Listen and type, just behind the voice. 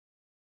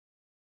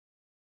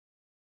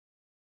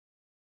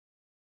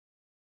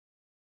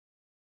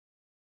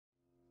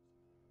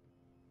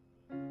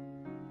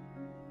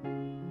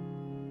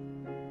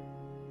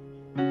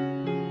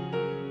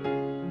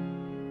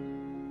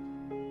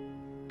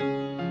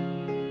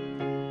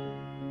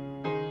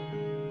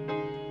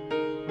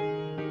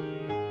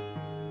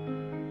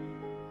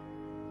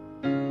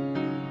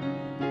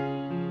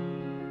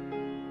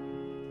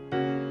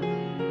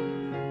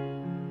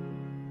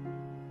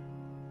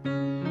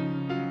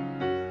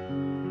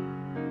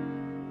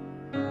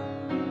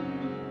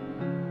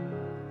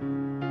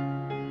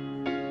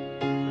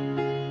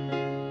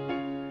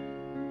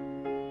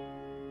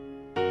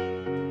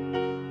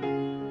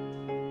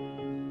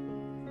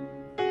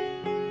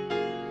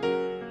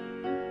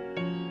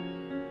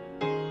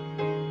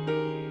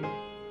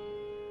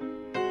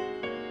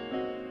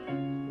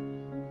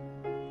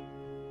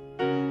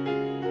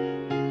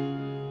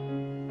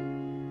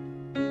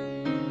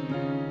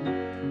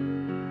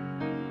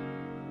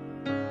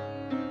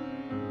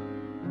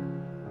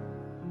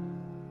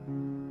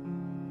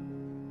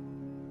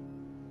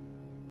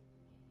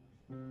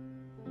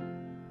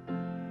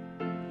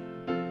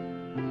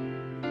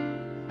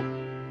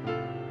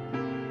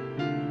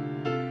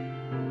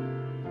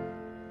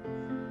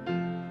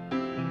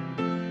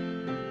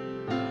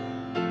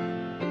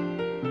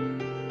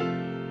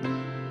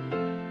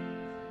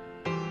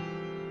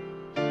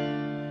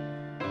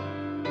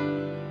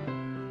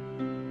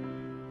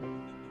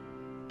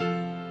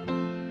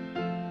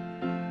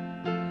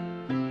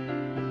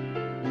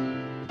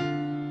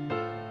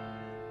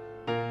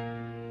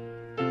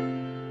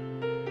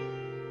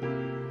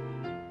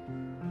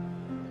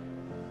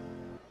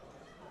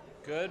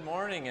Good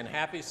morning and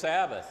happy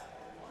Sabbath.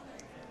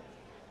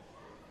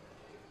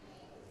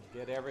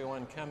 Get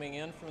everyone coming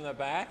in from the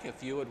back.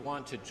 If you would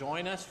want to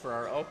join us for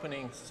our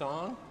opening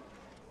song,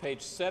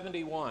 page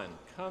 71,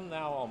 Come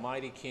Thou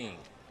Almighty King.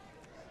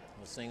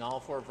 We'll sing all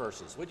 4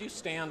 verses. Would you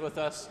stand with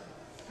us?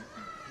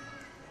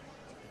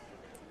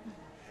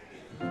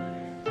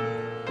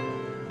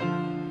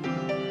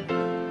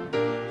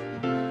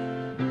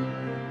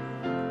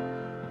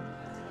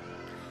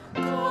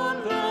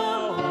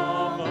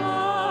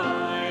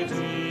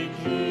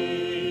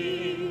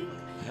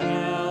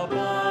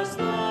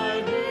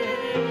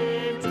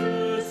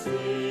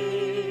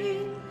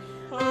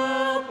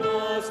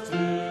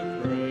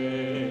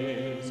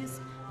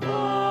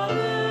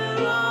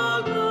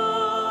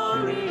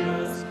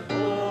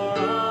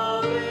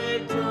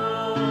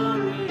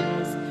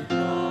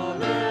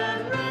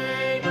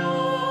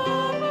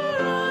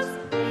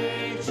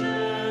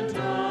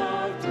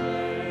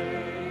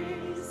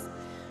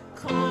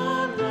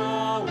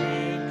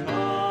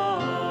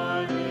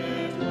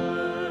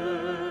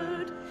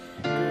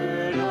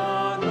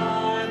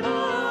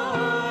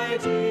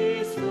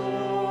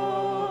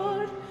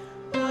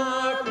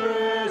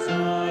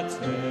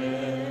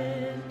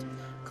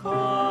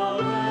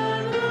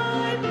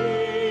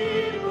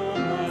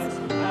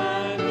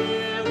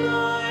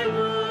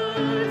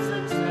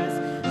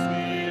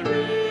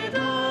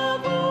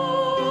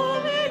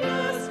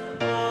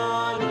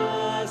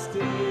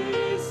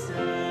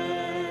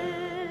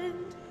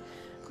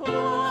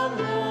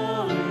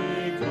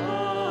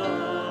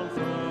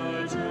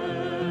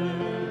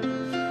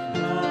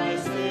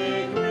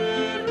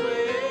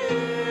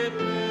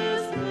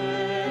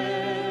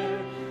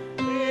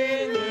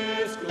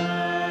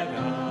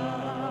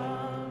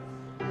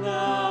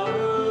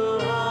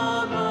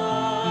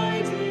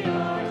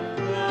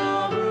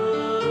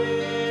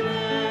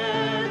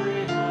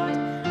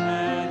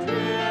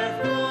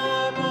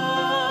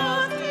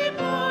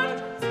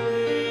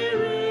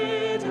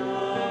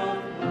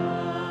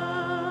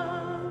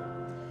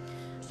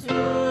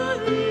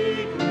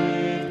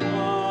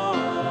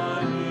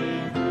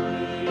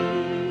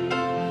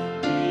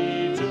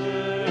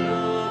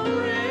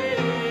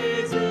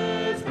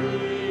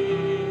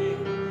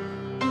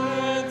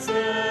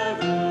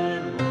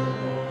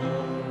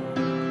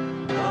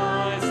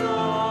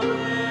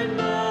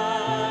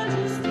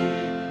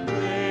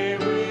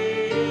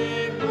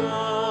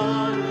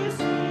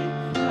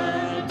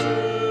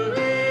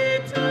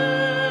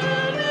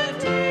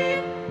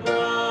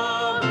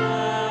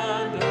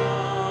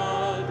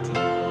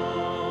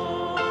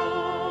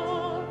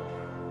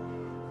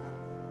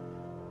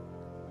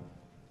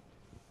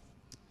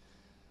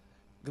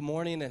 Good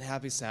morning and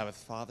happy Sabbath,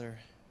 Father.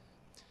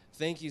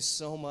 Thank you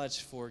so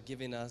much for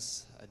giving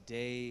us a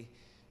day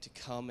to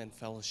come and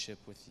fellowship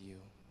with you,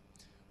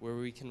 where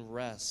we can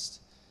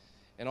rest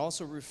and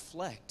also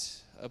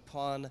reflect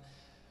upon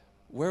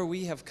where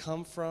we have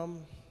come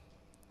from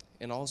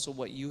and also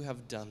what you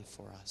have done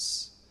for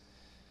us.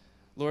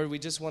 Lord, we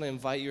just want to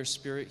invite your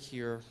Spirit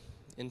here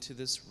into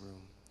this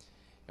room,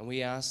 and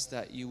we ask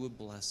that you would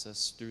bless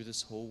us through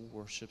this whole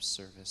worship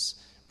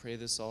service. Pray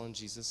this all in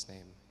Jesus'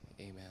 name.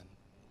 Amen.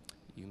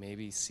 You may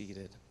be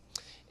seated.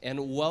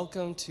 And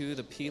welcome to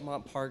the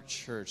Piedmont Park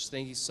Church.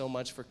 Thank you so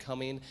much for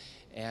coming,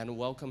 and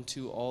welcome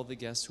to all the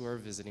guests who are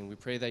visiting. We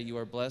pray that you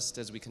are blessed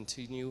as we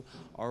continue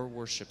our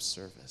worship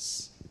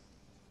service.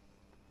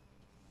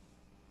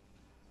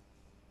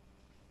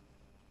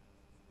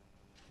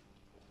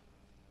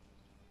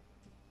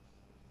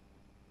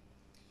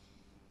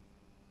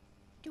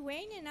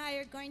 Dwayne and I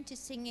are going to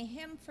sing a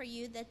hymn for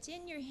you that's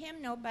in your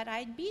hymnal, but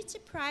I'd be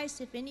surprised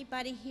if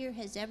anybody here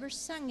has ever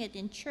sung it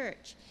in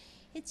church.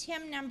 It's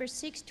hymn number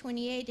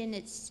 628, and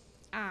it's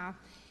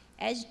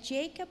As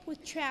Jacob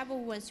with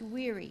Travel Was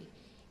Weary.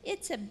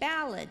 It's a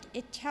ballad.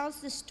 It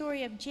tells the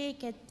story of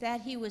Jacob,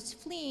 that he was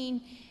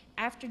fleeing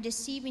after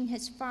deceiving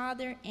his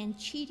father and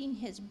cheating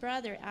his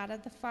brother out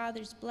of the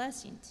father's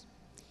blessings.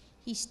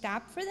 He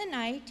stopped for the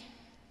night,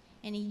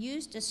 and he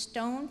used a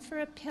stone for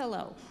a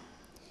pillow.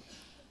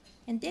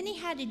 And then he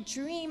had a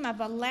dream of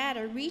a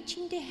ladder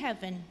reaching to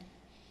heaven.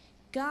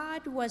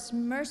 God was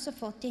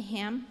merciful to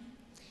him.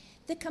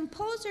 The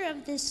composer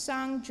of this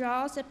song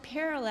draws a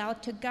parallel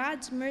to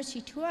God's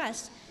mercy to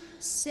us,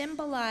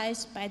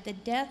 symbolized by the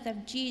death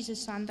of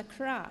Jesus on the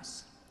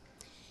cross.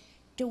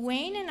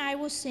 Dwayne and I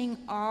will sing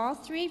all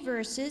 3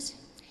 verses,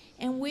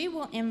 and we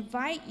will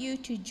invite you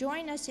to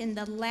join us in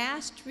the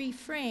last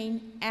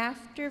refrain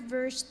after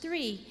verse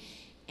 3.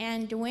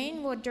 And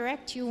Dwayne will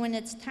direct you when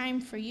it's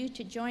time for you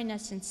to join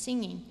us in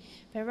singing.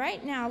 But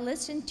right now,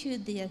 listen to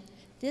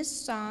this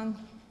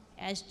song,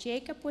 As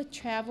Jacob with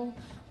Travel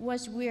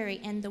Was Weary,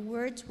 and the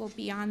words will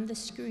be on the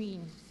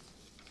screen.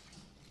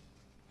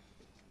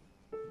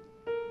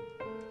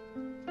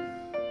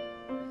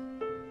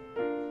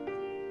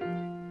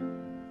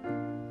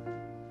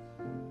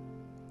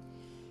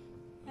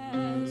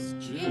 As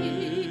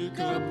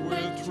Jacob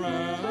with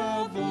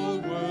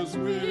travel was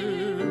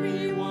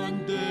weary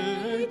one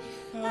day,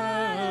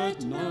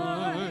 at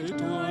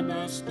night on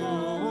a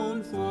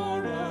stone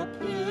for a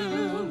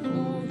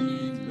pillow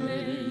he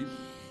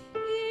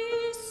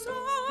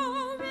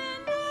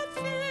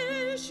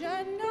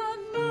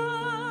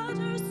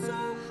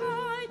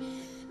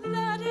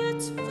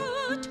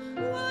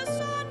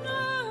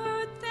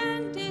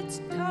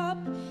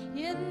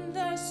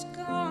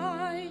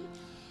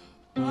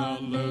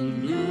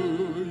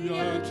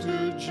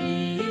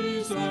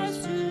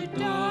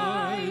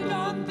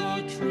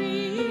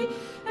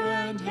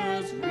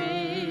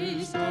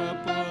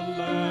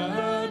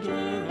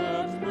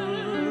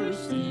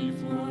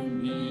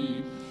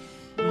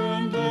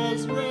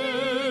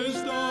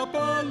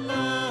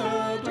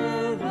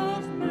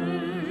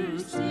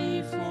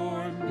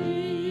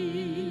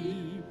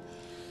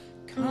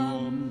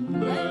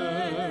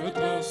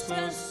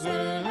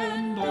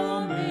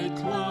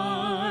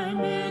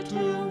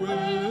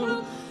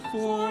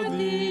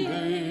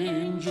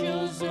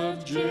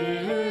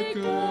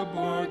Jacob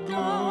are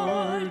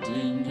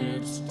guarding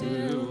it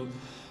still.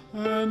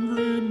 And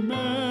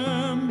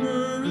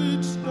remember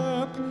each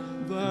step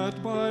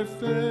that by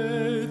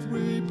faith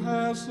we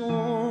pass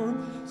o'er.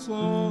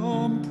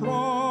 Some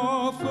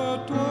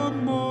prophet or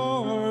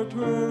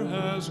martyr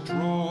has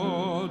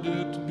trod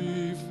it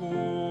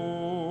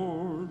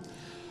before.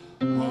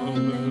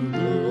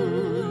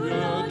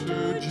 Hallelujah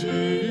to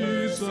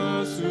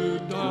Jesus who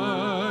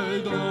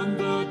died on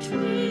the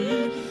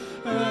tree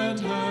and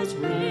has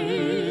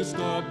raised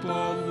up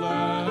a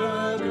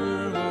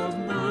ladder of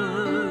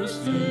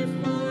mercy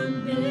for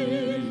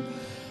me,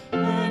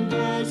 and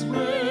has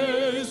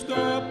raised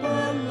up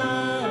a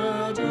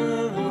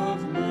ladder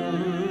of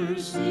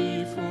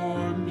mercy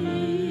for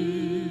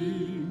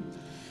me.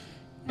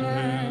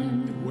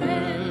 And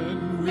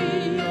when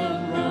we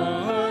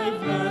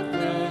arrive at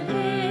the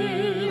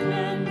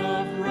haven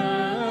of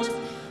rest,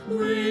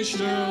 we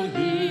shall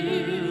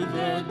hear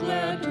the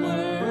glad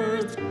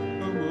words,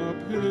 "Come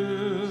up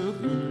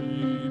hither,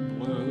 ye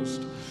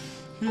blessed."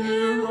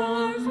 Here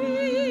are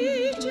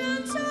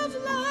Regions of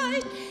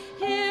light,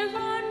 here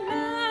are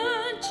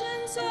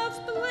mansions of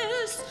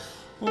bliss.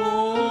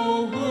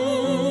 oh,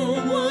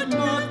 who would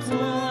not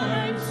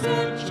climb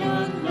such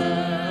a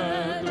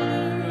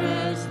ladder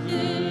as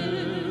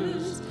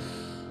this?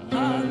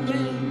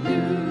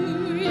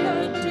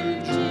 Hallelujah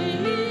to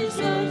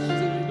Jesus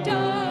who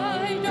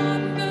died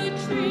on the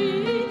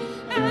tree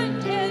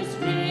and has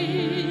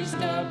raised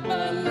up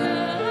a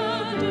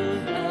ladder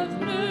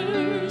of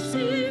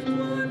mercy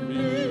for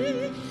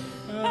me,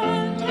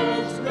 and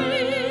has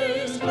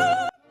raised up a ladder of mercy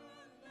for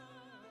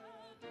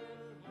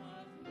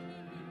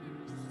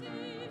me.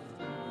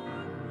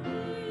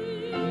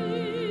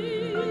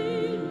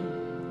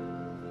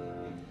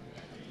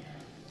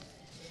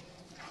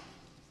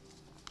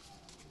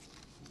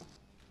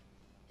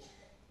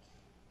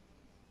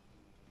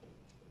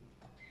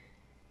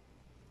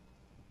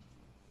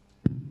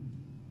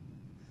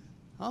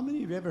 How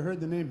many of you ever heard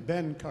the name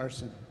Ben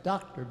Carson?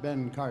 Dr.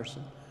 Ben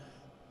Carson.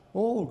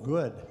 Oh,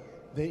 good.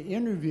 They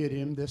interviewed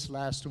him this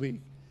last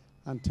week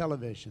on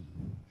television.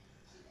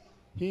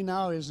 He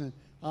now is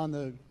on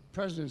the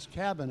president's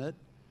cabinet,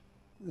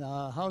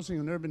 Housing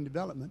and Urban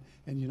Development.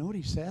 And you know what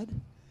he said?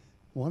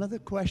 One of the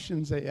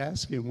questions they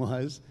asked him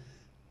was,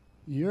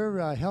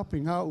 "You're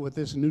helping out with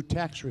this new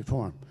tax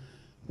reform.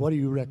 What do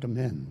you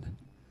recommend?"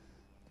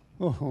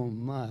 Oh,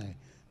 my.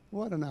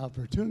 What an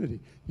opportunity.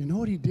 You know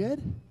what he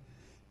did?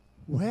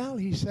 Well,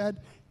 he said,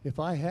 if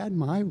I had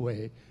my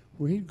way,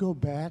 we'd go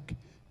back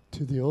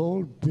to the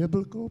old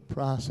biblical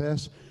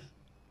process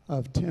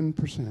of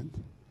 10%.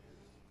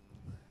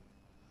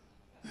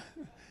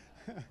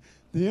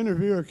 The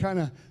interviewer kind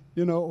of,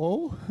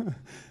 oh,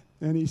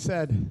 and he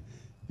said,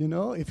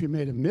 if you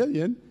made $1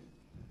 million,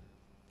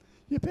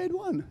 you paid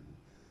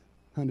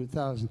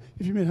 100,000.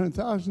 If you made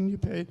 100,000, you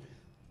paid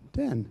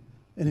 10.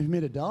 And if you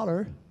made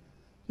 $1,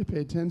 you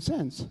paid 10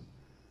 cents.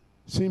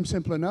 Seems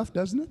simple enough,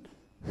 doesn't it?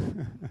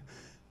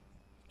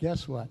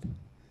 Guess what?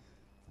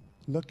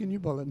 Look in your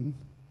bulletin.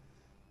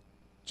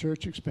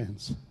 Church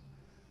expense.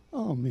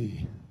 Oh,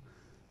 me.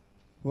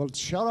 Well,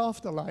 shut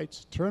off the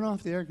lights, turn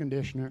off the air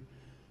conditioner,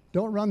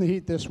 don't run the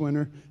heat this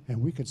winter, and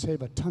we could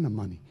save a ton of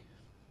money.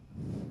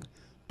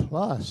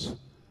 Plus,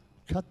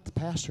 cut the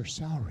pastor's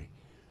salary.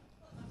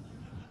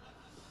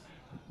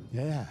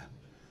 Yeah,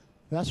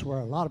 that's where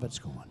a lot of it's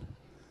going.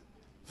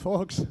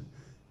 Folks,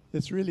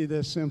 it's really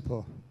this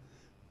simple.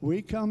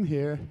 We come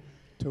here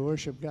to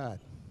worship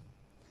God.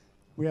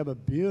 We have a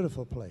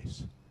beautiful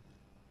place.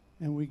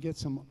 And we get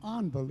some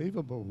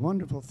unbelievable,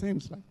 wonderful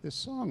things like this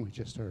song we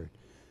just heard.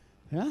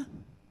 Yeah?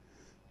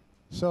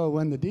 So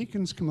when the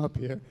deacons come up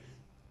here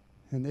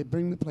and they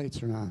bring the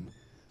plates around,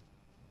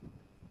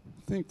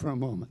 think for a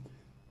moment.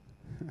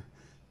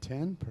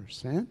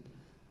 10%?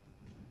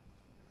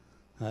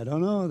 I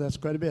don't know, that's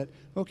quite a bit.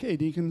 Okay,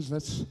 deacons,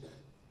 let's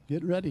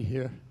get ready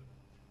here.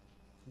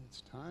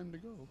 It's time to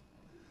go.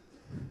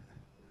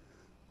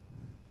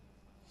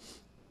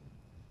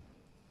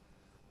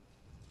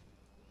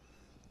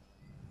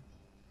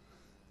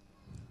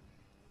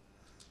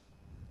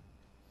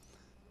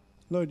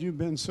 Lord, you've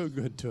been so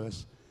good to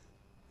us.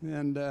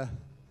 And I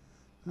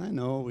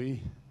know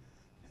we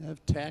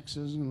have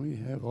taxes and we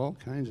have all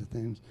kinds of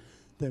things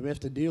that we have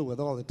to deal with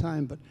all the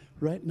time. But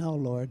right now,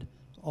 Lord,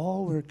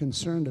 all we're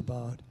concerned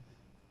about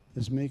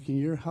is making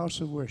your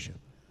house of worship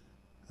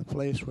a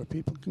place where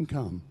people can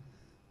come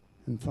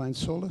and find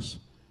solace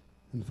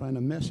and find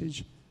a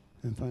message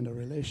and find a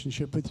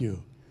relationship with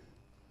you.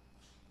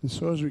 And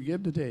so as we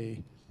give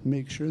today,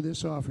 make sure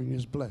this offering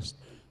is blessed.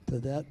 To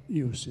that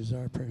use is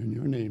our prayer in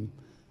your name.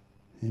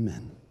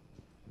 Amen.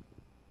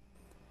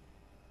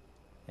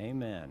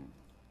 Amen.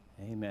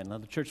 Amen.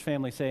 Let the church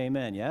family say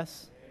amen,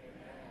 yes?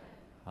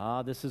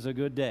 Amen. This is a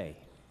good day.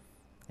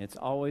 It's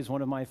always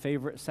one of my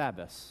favorite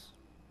Sabbaths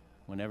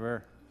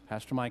whenever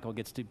Pastor Michael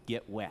gets to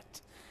get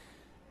wet,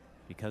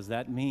 because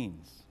that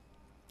means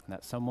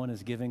that someone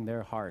is giving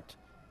their heart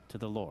to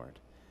the Lord.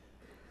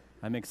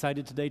 I'm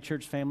excited today,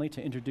 church family,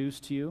 to introduce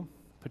to you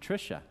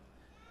Patricia.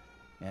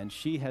 And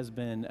she has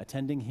been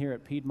attending here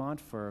at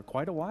Piedmont for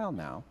quite a while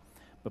now.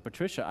 But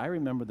Patricia, I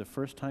remember the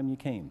first time you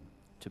came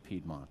to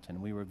Piedmont,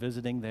 and we were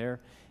visiting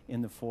there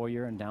in the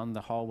foyer and down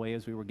the hallway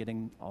as we were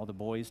getting all the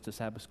boys to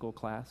Sabbath school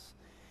class.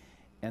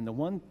 And the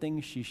one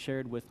thing she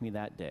shared with me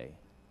that day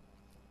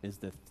is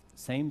the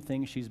same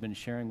thing she's been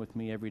sharing with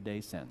me every day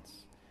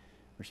since,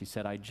 where she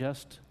said, I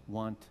just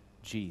want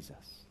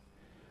Jesus.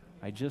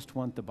 I just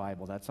want the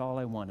Bible. That's all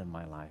I want in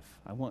my life.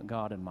 I want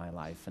God in my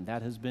life. And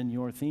that has been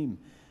your theme,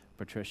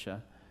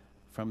 Patricia,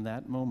 from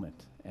that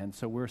moment. And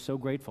so we're so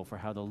grateful for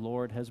how the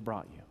Lord has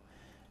brought you.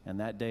 And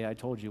that day I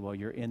told you, well,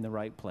 you're in the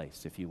right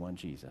place if you want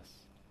Jesus,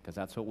 because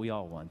that's what we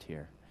all want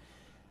here.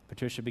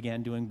 Patricia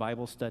began doing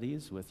Bible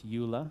studies with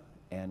Eula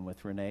and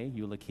with Renee,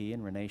 Eula Key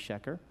and Renee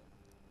Shecker,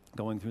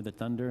 going through the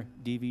Thunder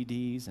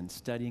DVDs and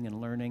studying and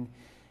learning.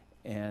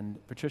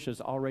 And Patricia's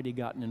already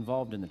gotten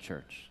involved in the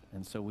church,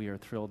 and so we are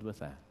thrilled with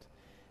that.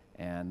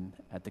 And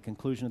at the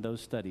conclusion of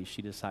those studies,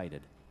 she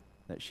decided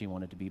that she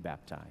wanted to be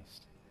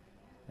baptized.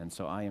 And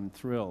so I am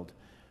thrilled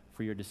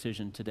for your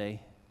decision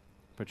today,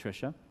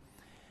 Patricia.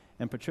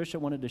 And Patricia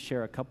wanted to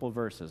share a couple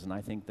verses, and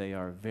I think they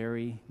are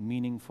very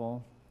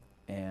meaningful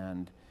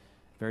and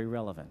very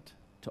relevant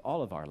to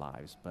all of our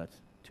lives, but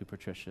to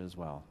Patricia as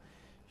well.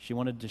 She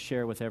wanted to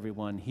share with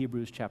everyone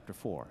Hebrews chapter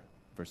 4,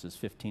 verses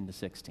 15 to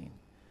 16.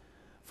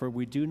 For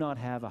we do not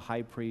have a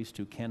high priest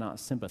who cannot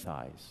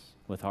sympathize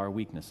with our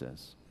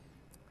weaknesses,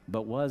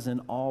 but was in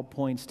all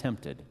points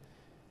tempted,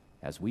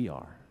 as we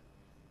are,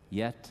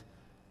 yet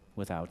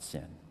without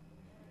sin.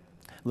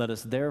 Let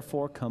us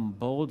therefore come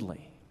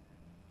boldly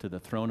to the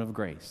throne of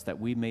grace, that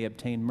we may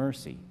obtain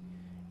mercy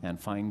and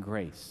find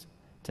grace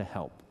to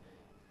help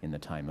in the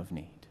time of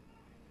need.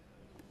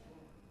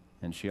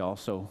 And she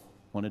also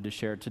wanted to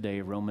share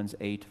today Romans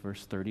 8,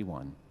 verse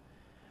 31.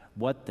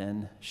 What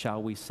then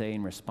shall we say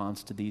in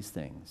response to these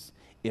things?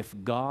 If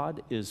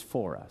God is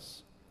for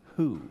us,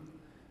 who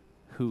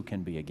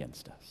can be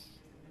against us?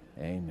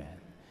 Amen.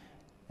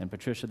 And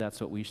Patricia,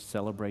 that's what we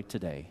celebrate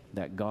today,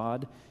 that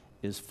God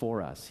is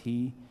for us.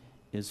 He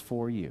is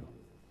for you.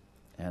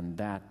 And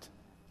that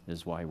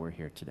is why we're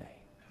here today.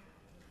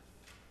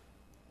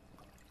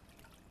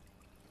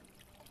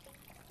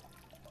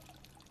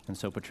 And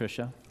so,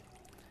 Patricia,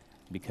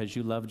 because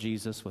you love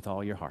Jesus with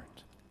all your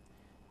heart,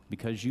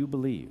 because you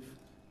believe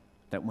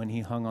that when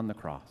he hung on the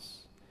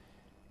cross,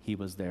 he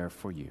was there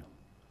for you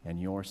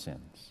and your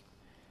sins,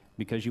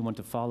 because you want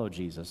to follow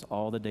Jesus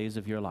all the days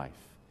of your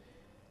life,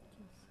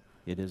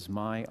 it is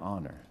my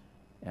honor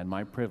and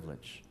my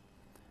privilege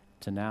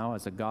to now,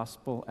 as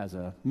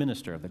a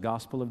minister of the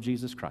gospel of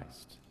Jesus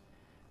Christ,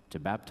 to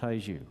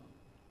baptize you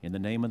in the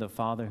name of the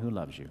Father who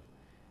loves you,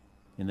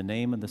 in the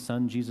name of the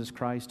Son Jesus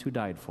Christ who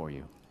died for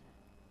you,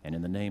 and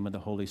in the name of the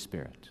Holy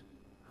Spirit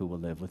who will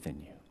live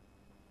within you.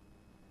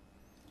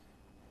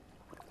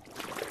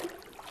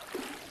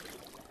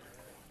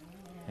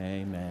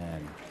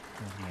 Amen.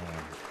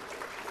 Amen.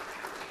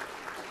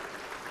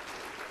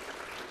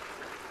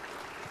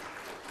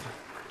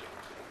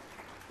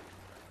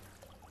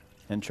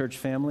 And church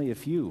family,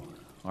 if you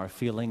are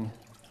feeling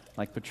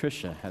like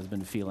Patricia has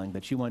been feeling,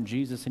 that you want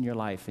Jesus in your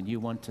life and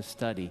you want to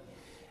study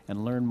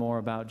and learn more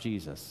about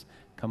Jesus,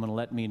 come and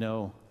let me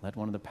know, let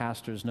one of the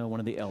pastors know, one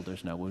of the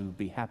elders know. We would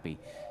be happy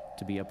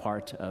to be a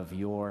part of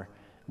your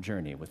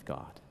journey with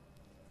God.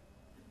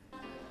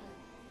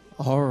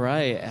 All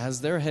right, as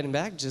they're heading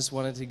back, just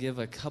wanted to give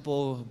a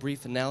couple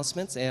brief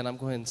announcements, and I'm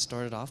going to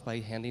start it off by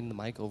handing the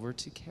mic over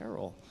to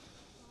Carol.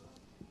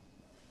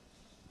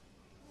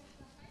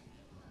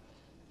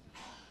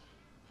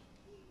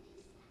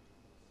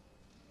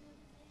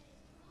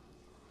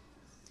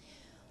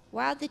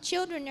 While the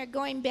children are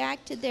going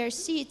back to their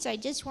seats, I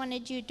just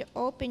wanted you to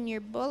open your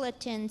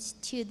bulletins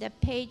to the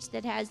page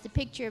that has the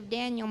picture of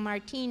Daniel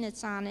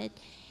Martinez on it.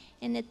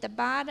 And at the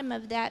bottom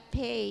of that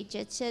page,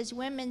 it says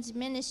Women's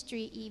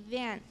Ministry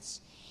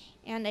Events.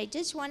 And I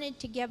just wanted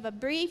to give a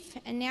brief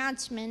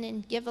announcement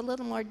and give a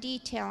little more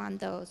detail on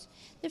those.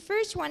 The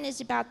first one is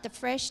about the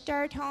Fresh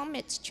Start Home.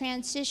 It's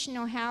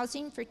transitional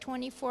housing for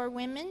 24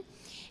 women.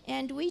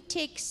 And we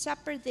take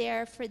supper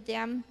there for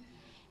them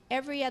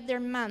every other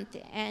month.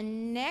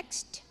 And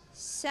next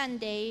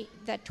Sunday,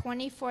 the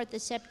 24th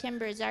of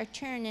September, is our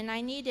turn. And I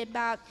need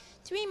about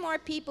 3 more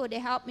people to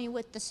help me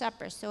with the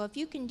supper. So if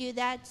you can do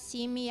that,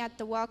 see me at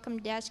the welcome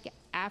desk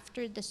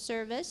after the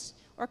service,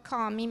 or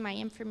call me. My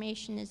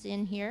information is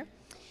in here.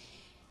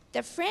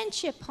 The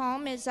Friendship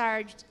Home is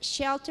our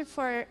shelter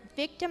for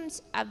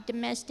victims of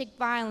domestic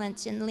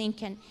violence in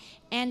Lincoln.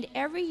 And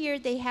every year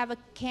they have a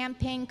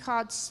campaign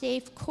called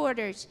Safe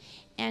Quarters.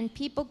 And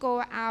people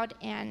go out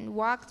and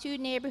walk through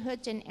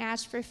neighborhoods and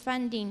ask for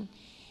funding.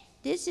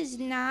 This is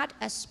not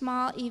a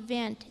small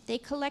event. They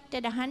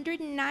collected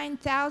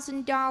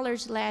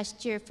 $109,000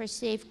 last year for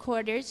Safe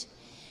Quarters.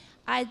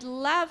 I'd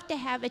love to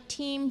have a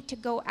team to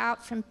go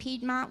out from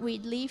Piedmont.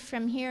 We'd leave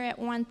from here at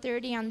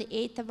 1:30 on the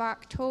 8th of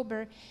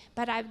October,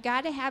 but I've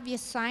got to have you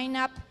sign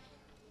up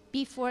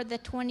before the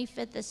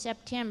 25th of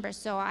September.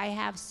 So I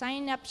have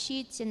sign-up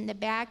sheets in the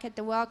back at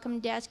the welcome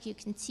desk. You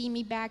can see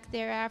me back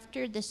there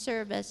after the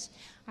service.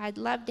 I'd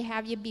love to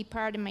have you be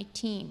part of my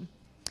team.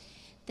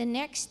 The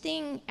next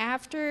thing,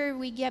 after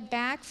we get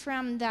back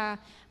from the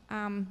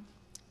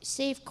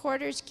Safe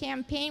Quarters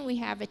campaign, we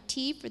have a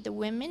tea for the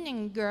women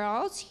and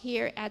girls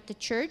here at the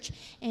church,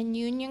 and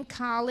Union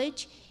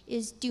College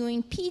is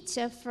doing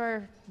pizza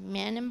for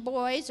men and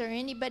boys or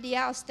anybody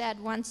else that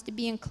wants to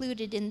be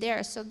included in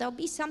there. So there'll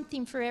be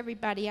something for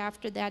everybody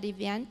after that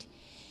event.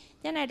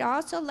 Then I'd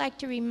also like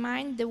to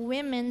remind the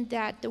women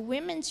that the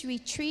women's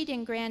retreat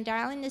in Grand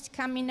Island is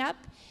coming up.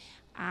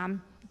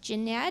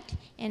 Jeanette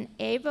and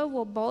Ava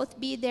will both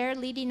be there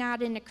leading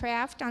out in the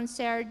craft on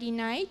Saturday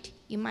night.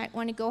 You might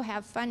want to go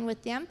have fun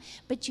with them,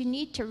 but you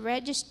need to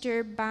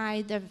register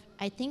by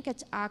I think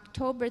it's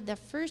October the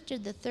 1st or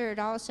the 3rd.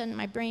 All of a sudden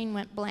my brain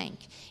went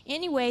blank.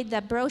 Anyway,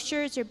 the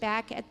brochures are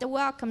back at the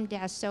welcome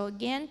desk. So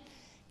again,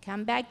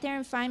 come back there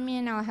and find me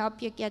and I'll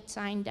help you get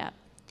signed up.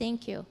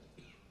 Thank you.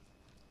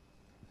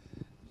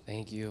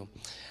 Thank you.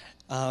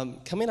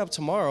 Coming up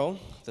tomorrow,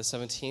 the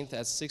 17th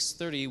at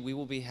 6:30, we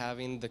will be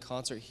having the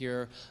concert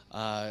here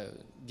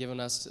given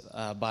us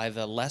by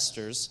the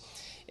Lesters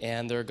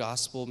and their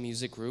gospel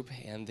music group,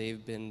 and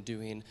they've been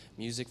doing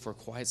music for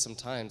quite some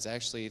time,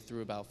 actually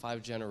through about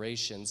 5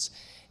 generations.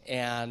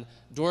 And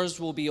doors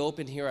will be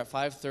open here at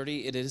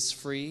 5:30. It is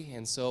free,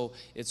 and so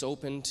it's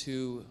open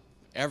to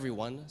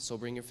everyone, so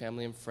bring your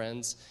family and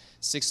friends.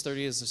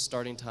 6:30 is the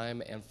starting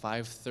time, and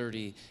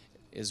 5:30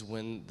 is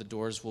when the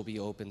doors will be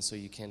open so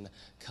you can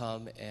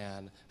come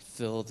and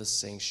fill the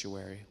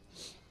sanctuary.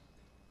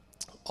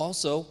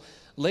 Also,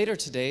 later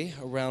today,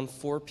 around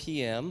 4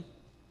 p.m.,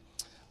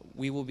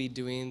 we will be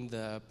doing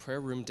the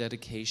prayer room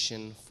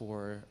dedication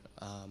for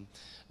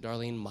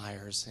Darlene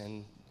Myers.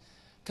 And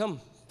come,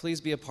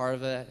 please be a part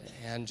of it,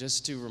 and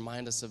just to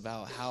remind us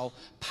about how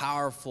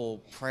powerful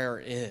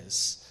prayer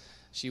is.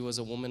 She was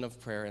a woman of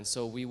prayer, and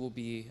so we will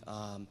be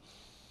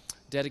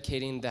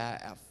dedicating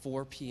that at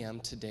 4 p.m.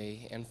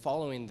 today, and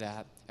following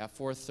that at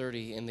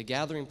 4:30 in the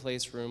gathering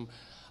place room,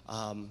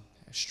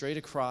 straight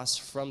across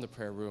from the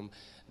prayer room,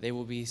 they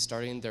will be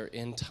starting their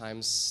end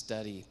times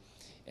study,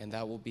 and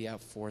that will be at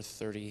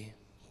 4:30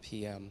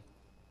 p.m.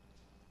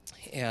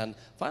 And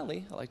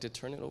finally, I'd like to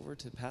turn it over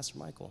to Pastor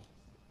Michael.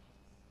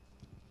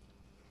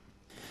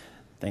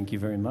 Thank you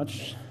very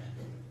much,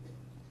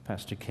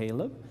 Pastor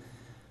Caleb.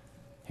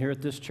 Here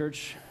at this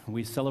church,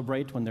 we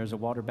celebrate when there's a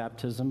water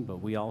baptism, but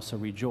we also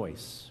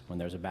rejoice when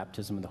there's a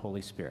baptism of the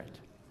Holy Spirit.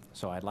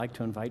 So I'd like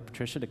to invite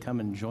Patricia to come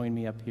and join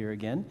me up here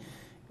again.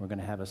 We're going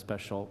to have a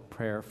special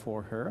prayer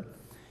for her.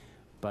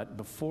 But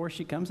before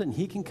she comes in,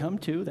 he can come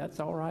too. That's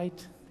all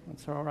right.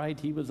 That's all right.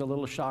 He was a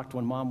little shocked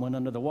when Mom went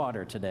under the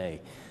water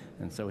today,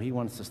 and so he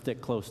wants to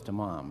stick close to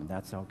Mom.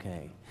 That's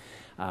okay.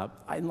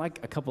 I'd like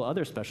a couple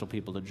other special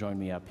people to join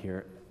me up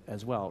here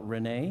as well.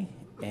 Renee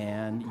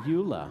and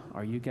Eula,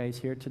 are you guys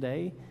here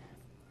today?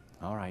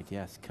 All right,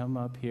 yes, come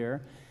up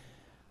here.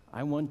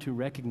 I want to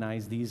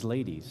recognize these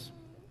ladies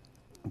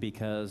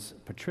because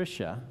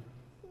Patricia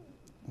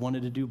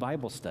wanted to do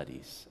Bible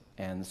studies.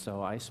 And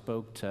so I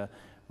spoke to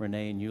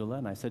Renee and Eula,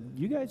 and I said,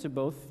 you guys are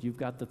both, you've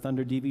got the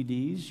Thunder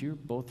DVDs, you're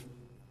both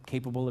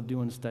capable of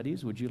doing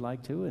studies. Would you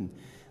like to? And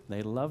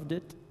they loved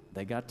it.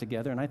 They got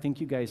together, and I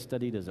think you guys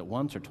studied, is it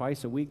once or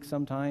twice a week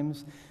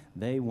sometimes?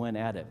 They went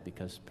at it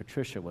because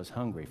Patricia was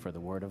hungry for the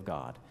Word of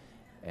God.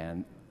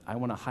 And I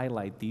want to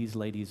highlight these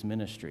ladies'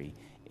 ministry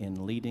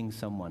in leading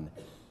someone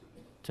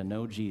to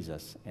know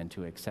Jesus and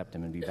to accept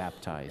Him and be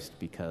baptized,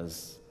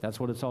 because that's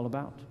what it's all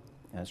about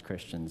as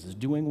Christians, is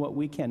doing what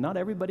we can. Not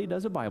everybody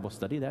does a Bible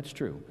study, that's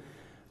true,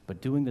 but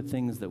doing the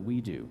things that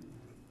we do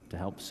to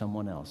help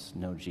someone else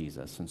know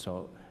Jesus. And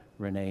so,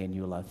 Renee and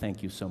Eula,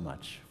 thank you so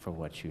much for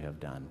what you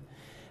have done.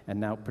 And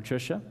now,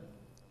 Patricia,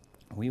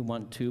 we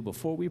want to,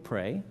 before we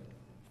pray,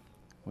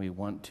 we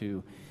want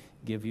to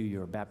give you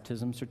your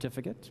baptism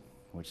certificate,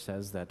 which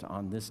says that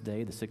on this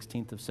day, the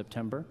 16th of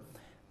September,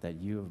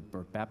 that you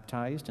were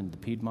baptized in the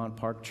Piedmont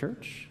Park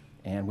Church,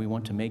 and we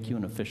want to make you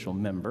an official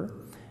member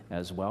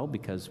as well,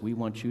 because we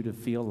want you to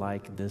feel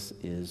like this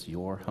is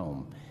your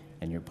home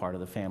and you're part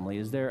of the family.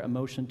 Is there a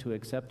motion to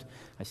accept?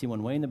 I see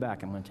one way in the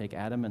back. I'm going to take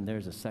Adam, and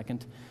there's a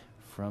second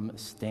from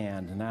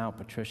Stan. Now,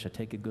 Patricia,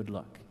 take a good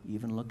look.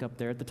 Even look up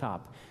there at the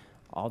top.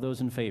 All those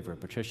in favor,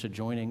 Patricia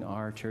joining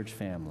our church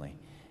family.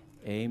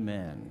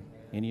 Amen.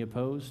 Any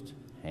opposed?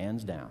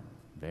 Hands down.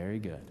 Very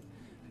good.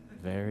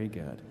 Very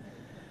good.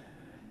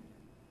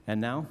 And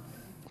now,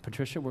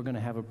 Patricia, we're going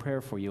to have a prayer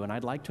for you, and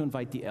I'd like to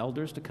invite the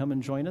elders to come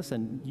and join us.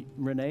 And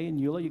Renee and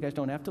Eula, you guys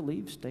don't have to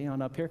leave. Stay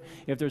on up here.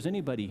 If there's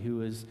anybody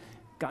who has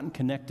gotten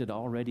connected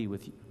already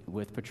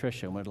with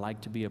Patricia and would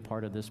like to be a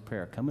part of this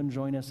prayer, come and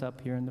join us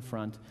up here in the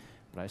front.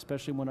 But I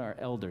especially want our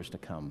elders to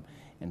come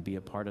and be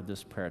a part of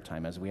this prayer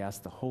time as we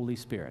ask the Holy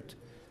Spirit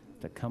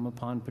to come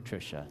upon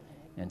Patricia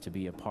and to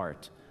be a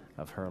part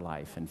of her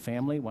life. And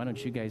family, why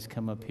don't you guys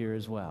come up here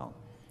as well?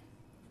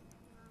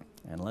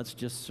 And let's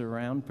just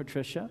surround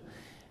Patricia,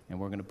 and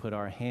we're going to put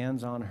our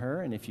hands on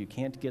her. And if you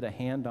can't get a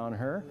hand on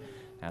her,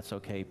 That's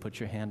okay. Put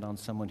your hand on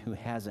someone who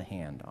has a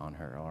hand on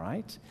her, all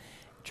right?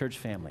 Church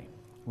family,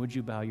 would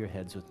you bow your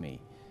heads with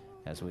me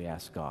as we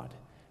ask God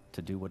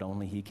to do what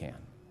only He can?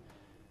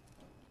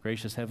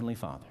 Gracious Heavenly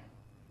Father,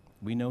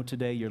 we know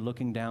today you're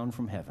looking down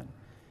from heaven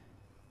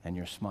and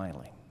you're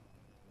smiling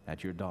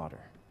at your daughter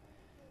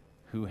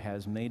who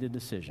has made a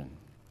decision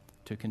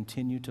to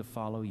continue to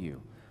follow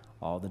you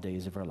all the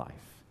days of her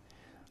life.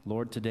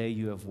 Lord, today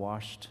you have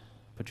washed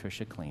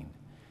Patricia clean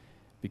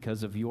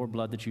because of your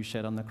blood that you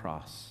shed on the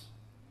cross.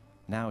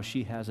 Now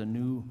she has a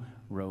new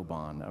robe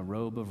on, a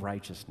robe of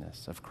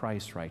righteousness, of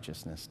Christ's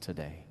righteousness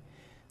today.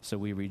 So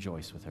we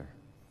rejoice with her.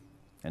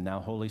 And now,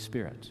 Holy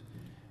Spirit,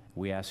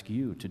 we ask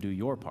you to do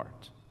your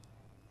part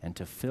and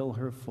to fill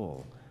her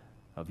full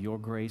of your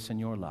grace and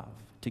your love,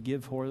 to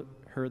give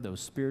her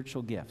those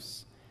spiritual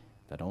gifts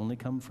that only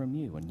come from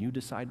you, and you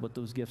decide what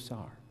those gifts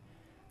are.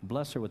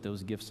 Bless her with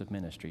those gifts of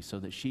ministry so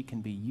that she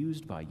can be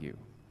used by you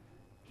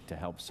to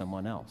help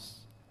someone else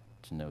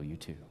to know you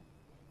too.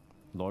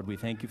 Lord, we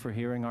thank you for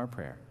hearing our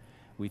prayer.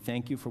 We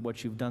thank you for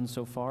what you've done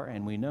so far,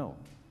 and we know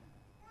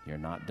you're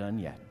not done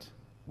yet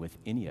with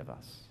any of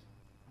us,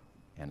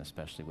 and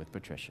especially with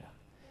Patricia.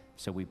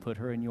 So we put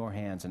her in your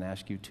hands and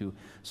ask you to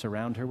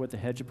surround her with a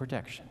hedge of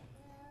protection.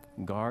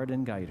 Guard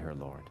and guide her,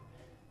 Lord,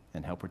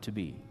 and help her to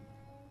be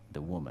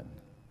the woman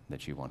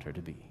that you want her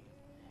to be.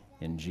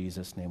 In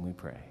Jesus' name we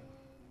pray.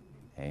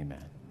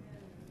 Amen.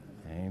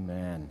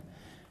 Amen.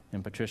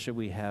 And Patricia,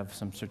 we have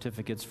some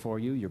certificates for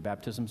you, your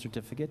baptism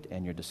certificate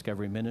and your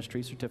Discovery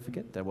Ministry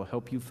certificate that will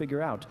help you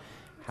figure out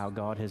how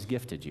God has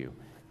gifted you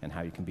and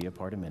how you can be a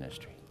part of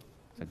ministry.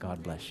 So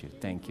God bless you.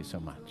 Thank you so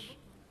much.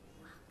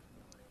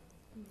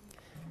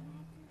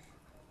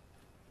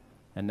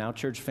 And now,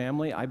 church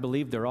family, I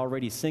believe they're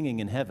already singing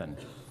in heaven.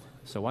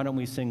 So why don't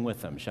we sing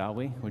with them, shall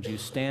we? Would you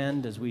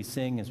stand as we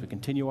sing, as we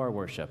continue our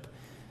worship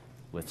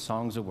with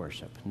songs of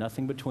worship,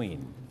 nothing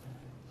between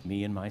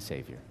me and my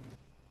Savior.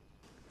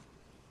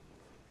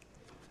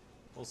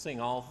 We'll sing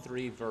all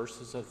 3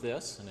 verses of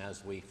this, and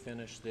as we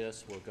finish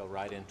this, we'll go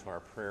right into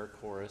our prayer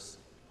chorus,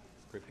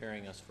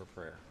 preparing us for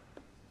prayer.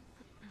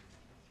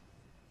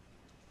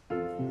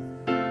 Savior.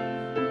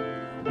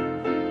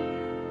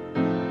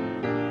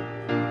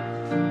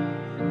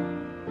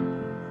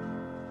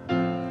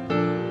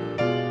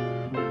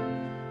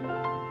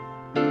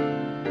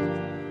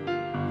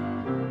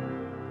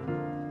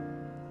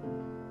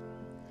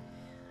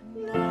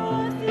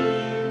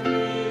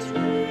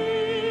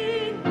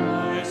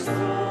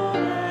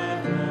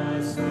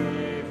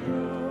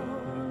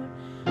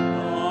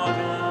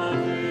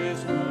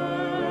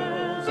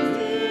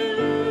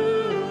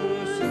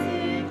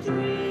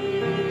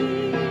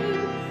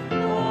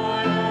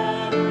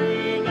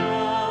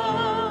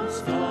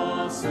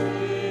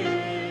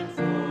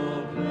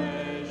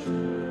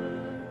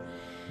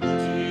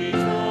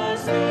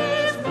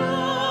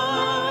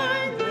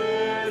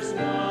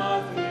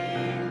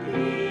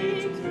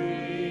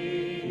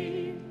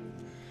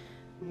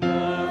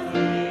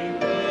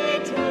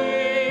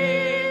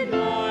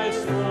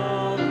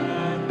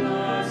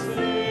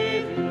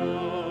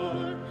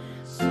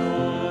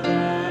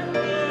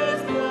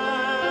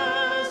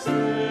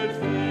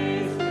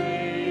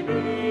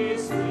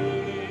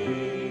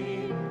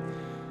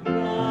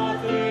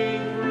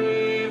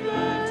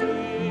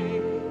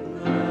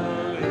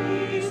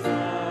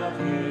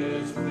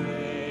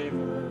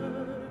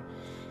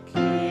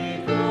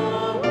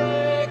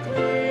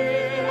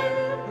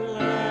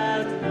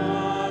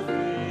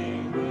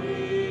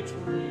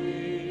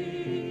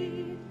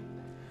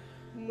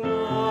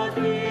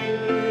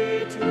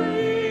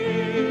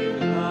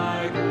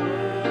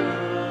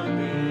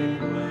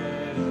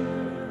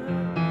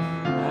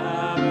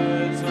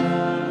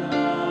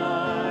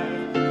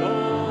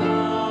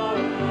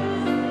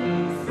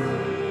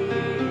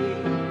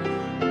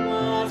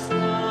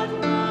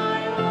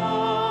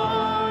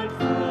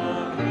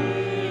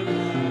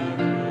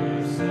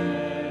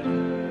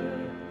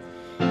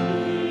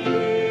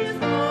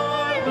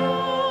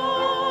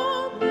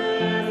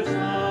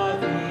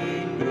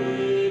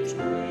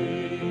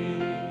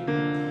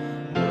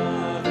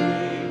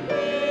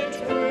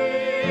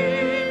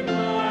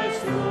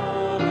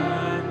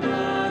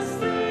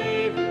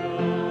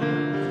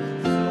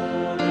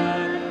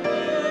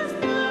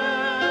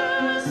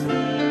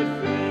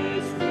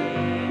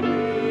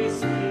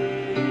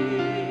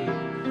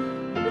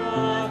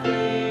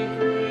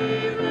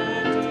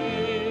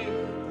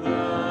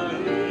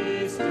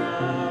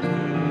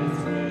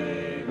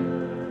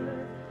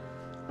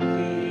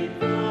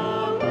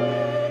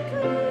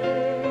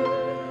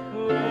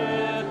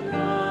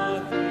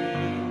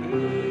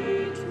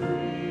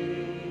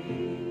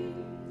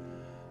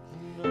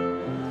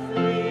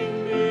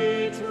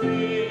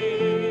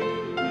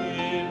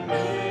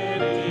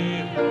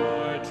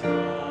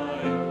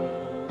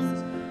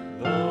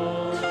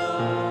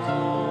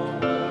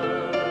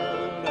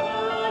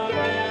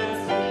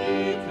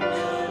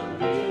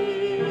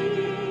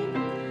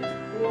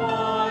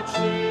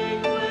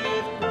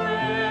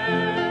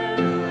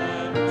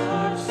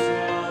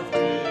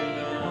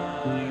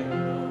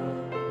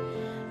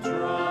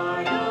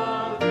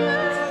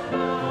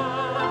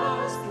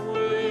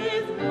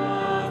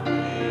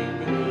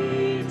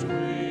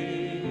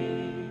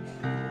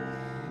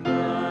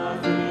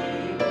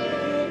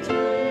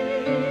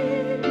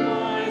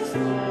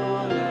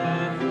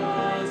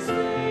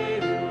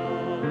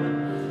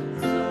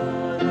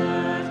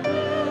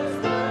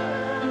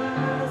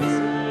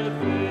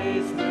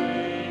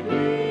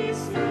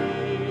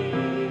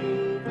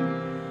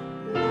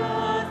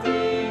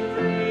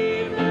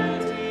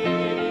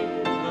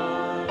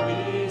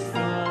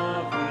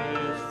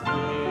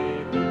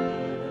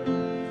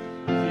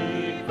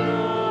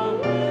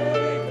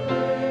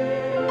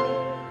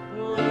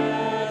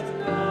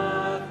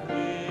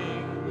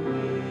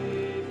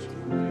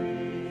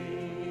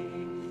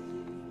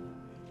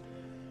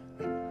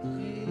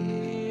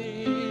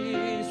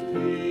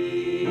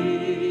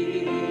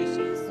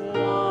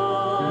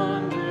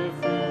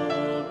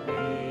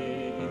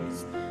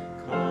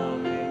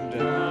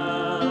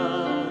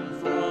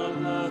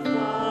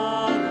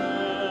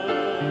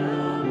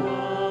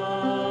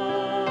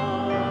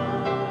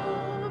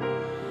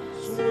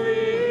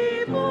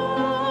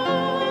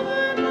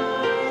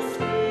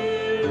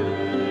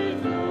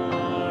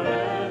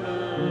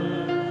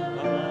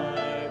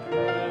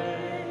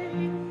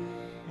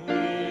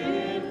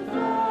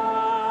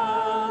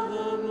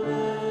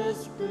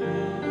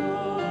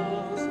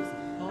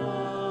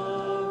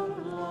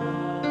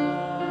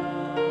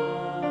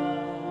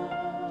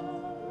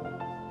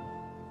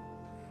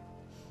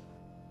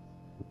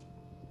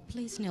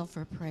 Please kneel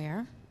for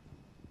prayer.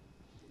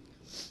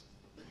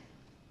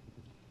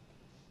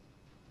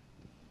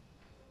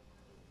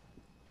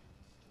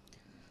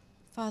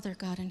 Father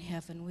God in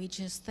heaven, we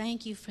just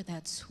thank you for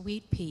that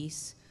sweet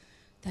peace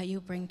that you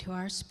bring to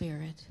our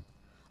spirit.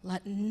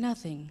 Let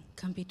nothing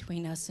come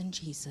between us and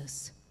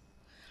Jesus.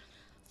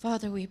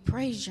 Father, we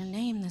praise your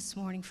name this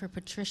morning for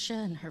Patricia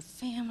and her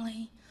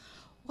family.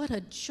 What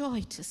a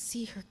joy to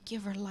see her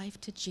give her life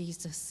to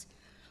Jesus.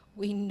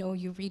 We know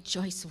you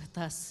rejoice with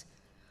us.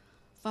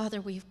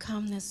 Father, we've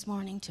come this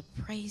morning to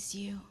praise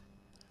you.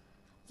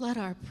 Let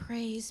our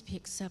praise be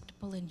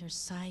acceptable in your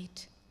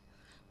sight.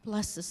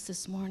 Bless us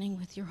this morning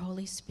with your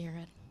Holy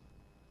Spirit.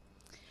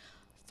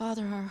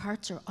 Father, our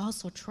hearts are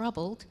also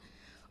troubled.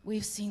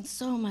 We've seen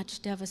so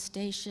much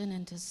devastation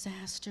and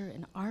disaster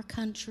in our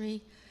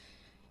country,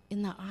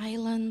 in the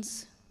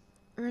islands,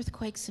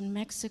 earthquakes in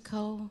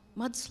Mexico,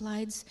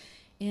 mudslides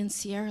in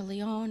Sierra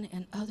Leone,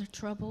 and other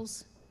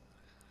troubles.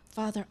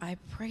 Father, I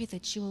pray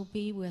that you will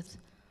be with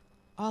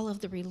all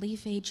of the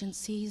relief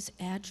agencies,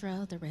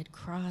 ADRA, the Red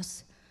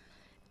Cross,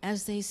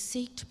 as they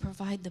seek to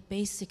provide the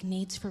basic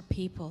needs for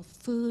people: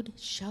 food,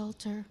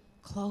 shelter,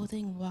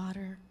 clothing,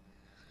 water.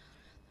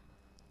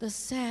 The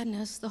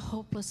sadness, the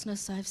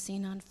hopelessness I've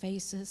seen on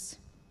faces.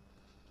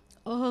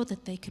 Oh,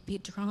 that they could be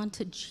drawn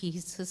to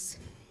Jesus.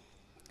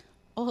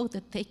 Oh,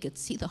 that they could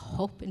see the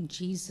hope in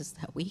Jesus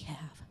that we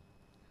have.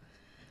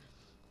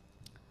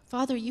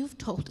 Father, you've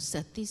told us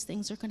that these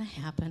things are going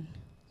to happen.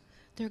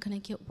 They're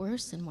going to get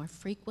worse and more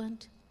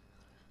frequent.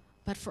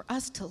 But for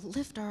us to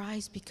lift our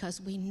eyes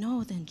because we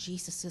know then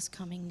Jesus is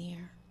coming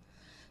near,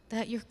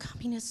 that your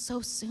coming is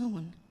so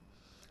soon.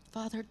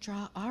 Father,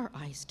 draw our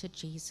eyes to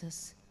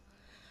Jesus.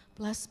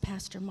 Bless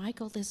Pastor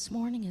Michael this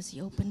morning as he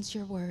opens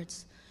your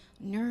words.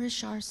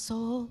 Nourish our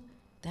soul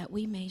that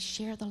we may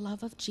share the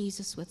love of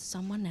Jesus with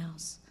someone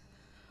else.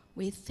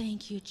 We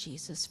thank you,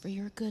 Jesus, for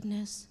your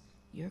goodness,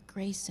 your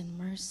grace and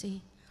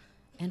mercy,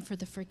 and for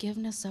the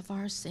forgiveness of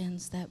our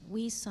sins, that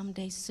we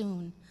someday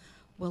soon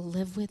will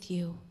live with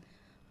you.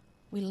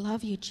 We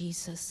love you,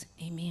 Jesus.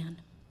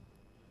 Amen.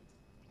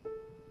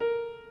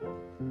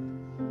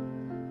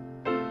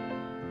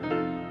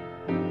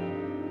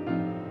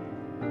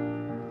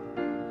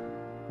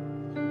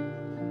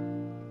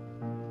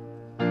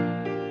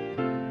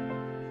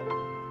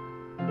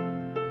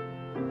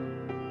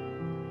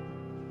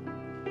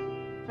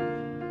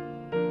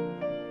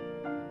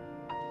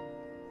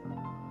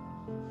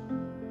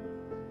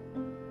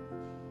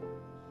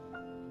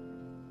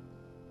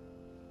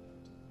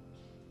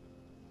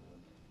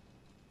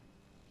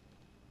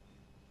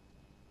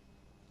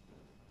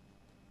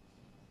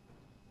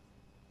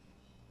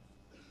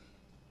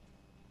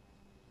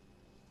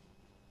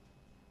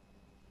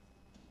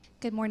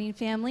 Good morning,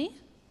 family.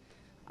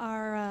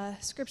 Our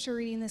scripture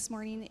reading this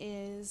morning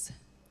is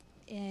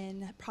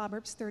in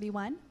Proverbs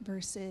 31,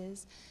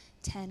 verses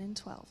 10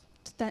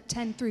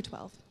 through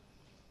 12.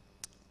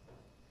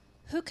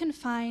 Who can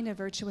find a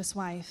virtuous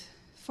wife?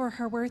 For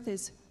her worth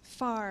is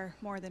far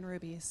more than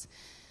rubies.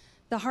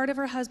 The heart of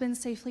her husband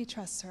safely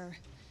trusts her,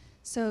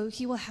 so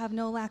he will have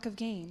no lack of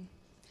gain.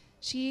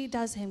 She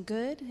does him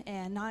good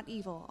and not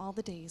evil all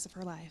the days of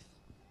her life.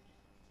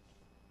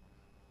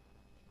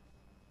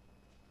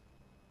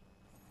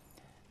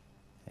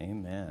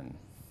 Amen.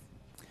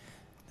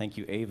 Thank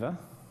you, Ava,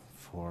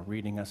 for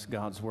reading us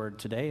God's word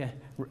today.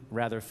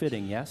 Rather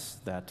fitting, yes,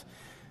 that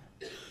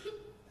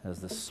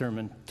as the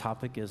sermon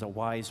topic is a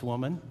wise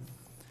woman,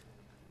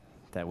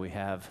 that we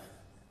have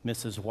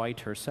Mrs.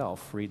 White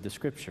herself read the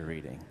scripture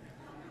reading.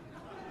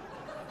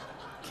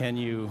 Can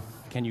you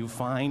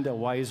find a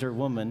wiser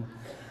woman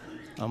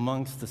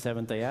amongst the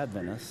Seventh-day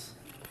Adventists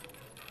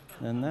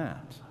than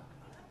that?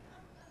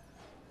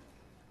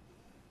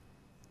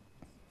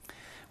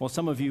 Well,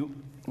 some of you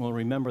will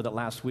remember that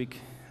last week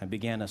I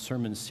began a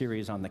sermon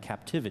series on the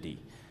captivity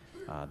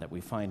that we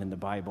find in the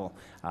Bible.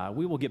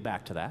 We will get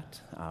back to that,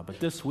 but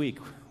this week,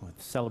 with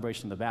the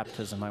celebration of the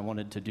baptism, I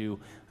wanted to do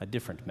a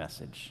different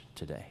message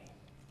today.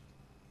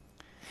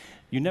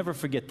 You never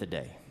forget the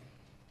day.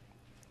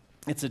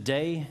 It's a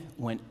day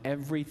when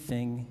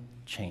everything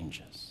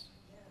changes.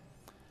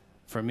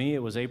 For me,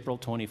 it was April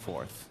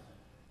 24th,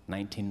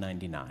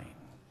 1999.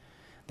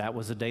 That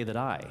was the day that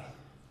I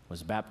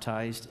was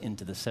baptized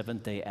into the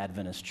Seventh-day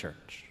Adventist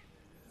Church.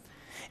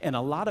 And a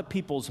lot of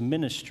people's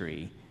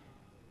ministry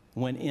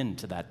went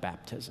into that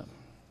baptism.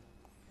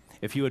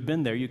 If you had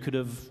been there, you could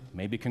have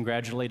maybe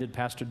congratulated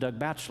Pastor Doug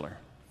Batchelor,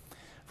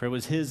 for it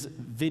was his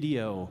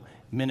video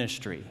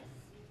ministry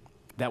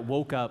that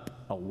woke up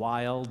a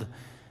wild,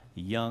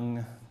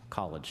 young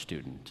college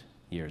student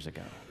years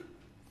ago.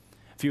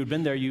 If you had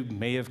been there, you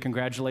may have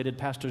congratulated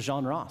Pastor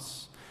Jean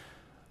Ross,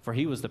 for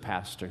he was the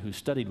pastor who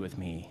studied with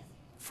me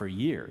for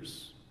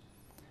years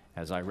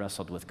as I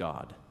wrestled with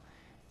God,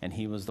 and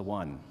he was the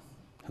one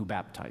who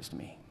baptized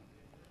me.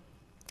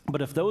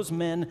 But if those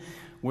men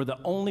were the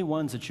only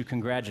ones that you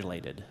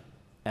congratulated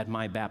at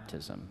my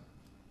baptism,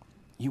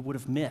 you would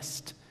have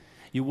missed,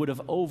 you would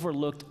have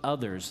overlooked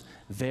others'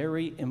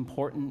 very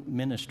important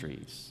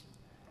ministries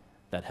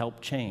that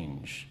helped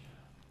change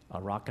a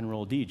rock and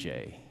roll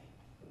DJ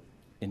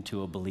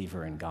into a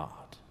believer in God.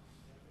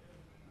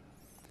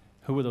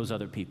 Who were those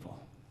other people?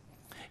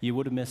 You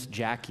would have missed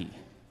Jackie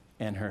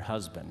and her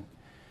husband.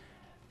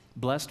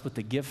 Blessed with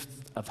the gift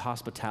of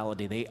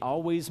hospitality, they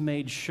always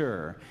made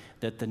sure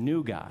that the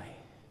new guy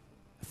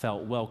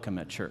felt welcome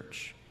at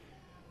church.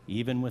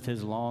 Even with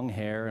his long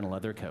hair and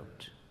leather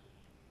coat,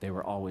 they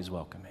were always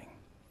welcoming.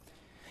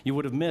 You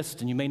would have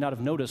missed, and you may not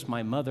have noticed,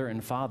 my mother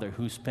and father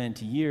who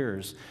spent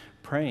years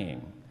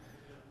praying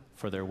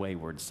for their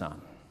wayward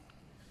son.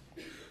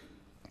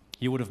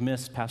 You would have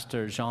missed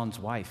Pastor Jean's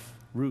wife,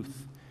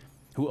 Ruth,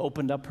 who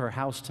opened up her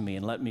house to me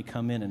and let me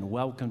come in and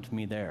welcomed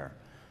me there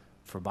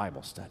for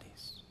Bible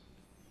studies.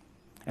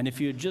 And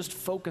if you had just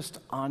focused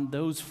on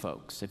those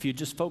folks, if you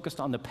just focused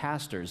on the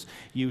pastors,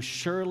 you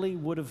surely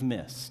would have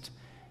missed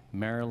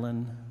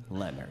Marilyn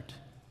Leonard.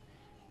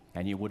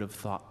 And you would have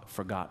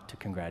forgot to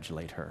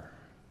congratulate her.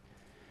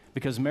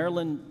 Because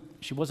Marilyn,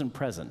 she wasn't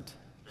present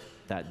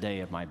that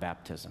day of my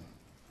baptism,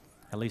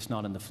 at least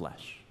not in the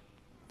flesh.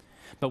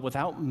 But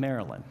without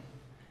Marilyn,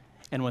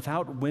 and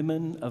without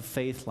women of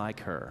faith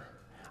like her,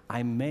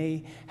 I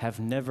may have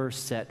never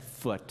set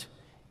foot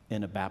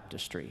in a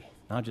baptistry,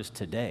 not just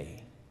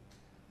today,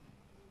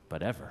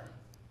 but ever.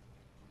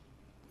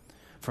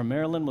 For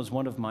Marilyn was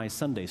one of my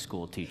Sunday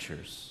school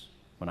teachers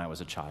when I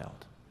was a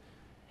child.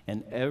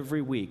 And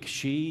every week,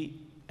 she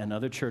and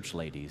other church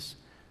ladies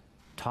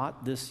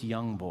taught this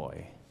young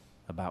boy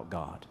about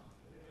God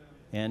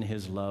and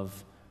his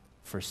love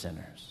for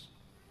sinners.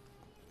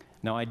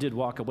 Now, I did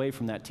walk away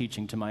from that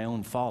teaching to my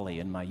own folly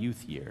in my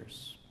youth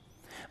years,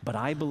 but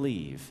I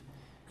believe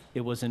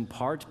it was in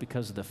part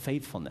because of the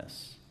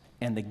faithfulness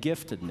and the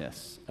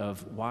giftedness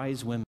of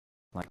wise women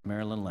like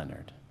Marilyn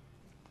Leonard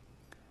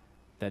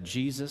that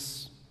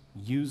Jesus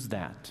used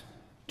that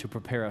to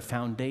prepare a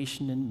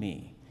foundation in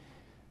me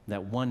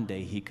that one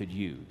day he could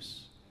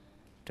use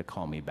to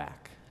call me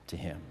back to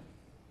him.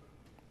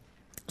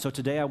 So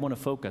today I want to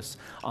focus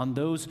on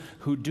those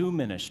who do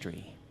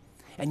ministry,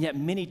 and yet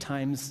many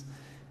times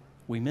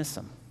we miss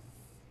them.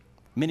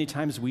 Many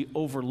times we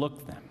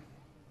overlook them,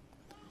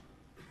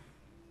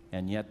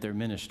 and yet their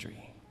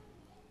ministry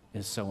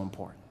is so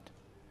important.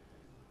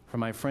 For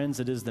my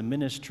friends, it is the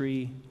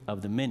ministry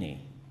of the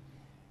many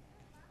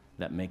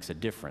that makes a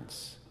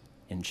difference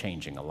in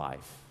changing a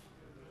life.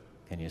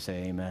 Can you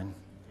say amen?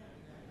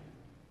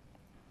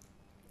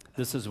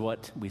 This is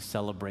what we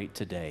celebrate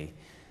today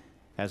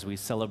as we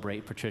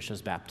celebrate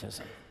Patricia's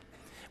baptism.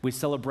 We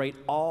celebrate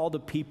all the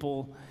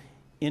people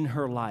in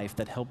her life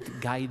that helped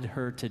guide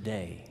her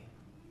today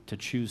to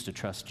choose to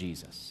trust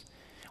Jesus.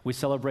 We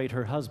celebrate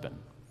her husband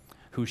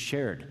who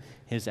shared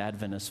his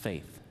Adventist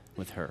faith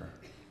with her.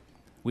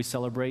 We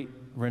celebrate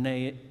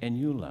Renee and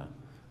Eula,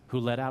 who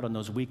led out on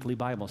those weekly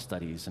Bible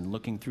studies and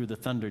looking through the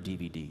Thunder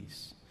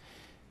DVDs,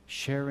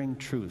 sharing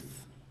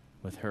truth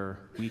with her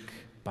week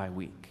by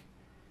week.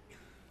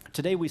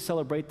 Today we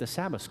celebrate the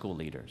Sabbath school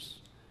leaders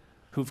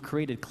who've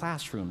created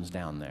classrooms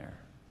down there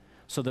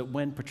so that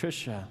when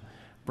Patricia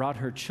brought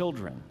her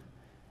children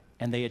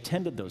and they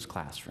attended those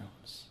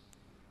classrooms,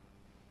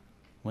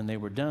 when they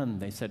were done,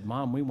 they said,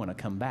 "Mom, we want to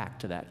come back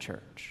to that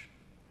church."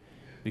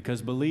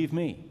 Because believe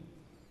me,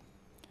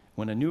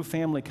 when a new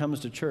family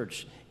comes to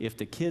church, if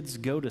the kids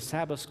go to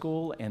Sabbath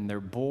school and they're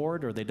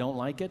bored or they don't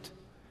like it,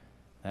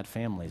 that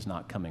family's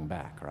not coming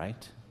back,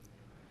 right?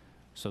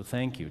 So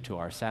thank you to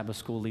our Sabbath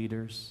school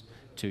leaders,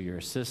 to your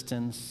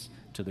assistants,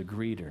 to the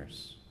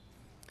greeters.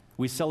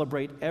 We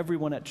celebrate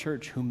everyone at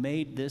church who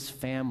made this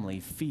family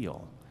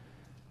feel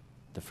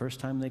the first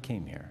time they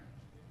came here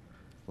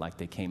like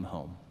they came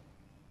home.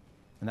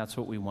 And that's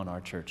what we want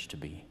our church to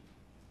be.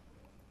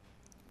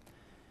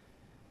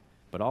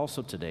 But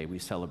also today we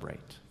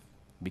celebrate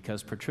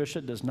because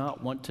Patricia does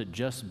not want to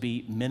just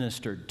be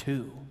ministered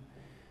to.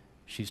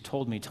 She's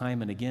told me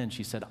time and again,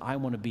 she said, "I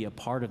want to be a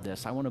part of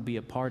this. I want to be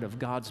a part of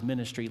God's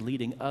ministry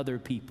leading other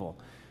people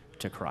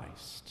to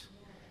Christ."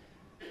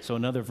 So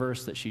another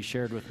verse that she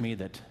shared with me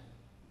that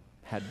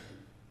had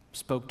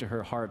spoke to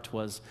her heart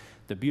was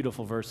the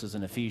beautiful verses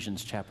in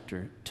Ephesians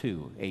chapter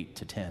 2, 8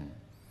 to 10.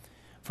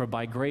 "For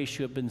by grace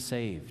you have been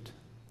saved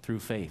through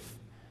faith,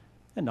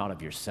 and not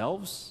of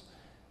yourselves.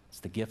 It's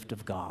the gift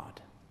of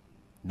God,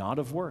 not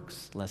of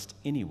works, lest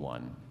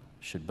anyone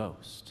should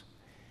boast."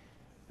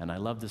 And I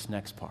love this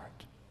next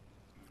part.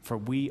 "For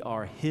we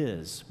are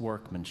his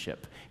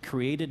workmanship,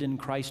 created in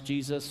Christ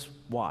Jesus."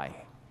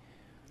 Why?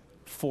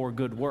 For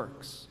good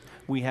works.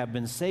 We have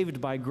been saved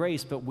by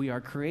grace, but we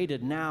are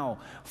created now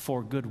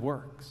for good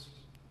works.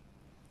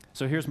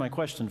 So here's my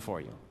question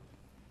for you.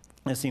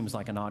 It seems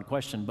like an odd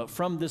question, but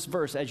from this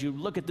verse, as you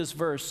look at this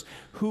verse,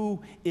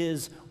 who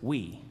is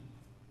we?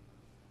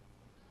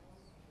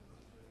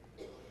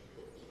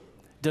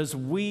 Does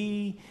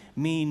we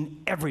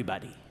mean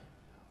everybody?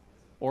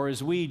 Or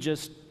is we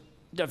just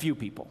a few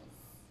people?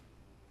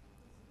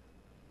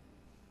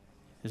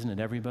 Isn't it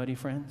everybody,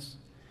 friends?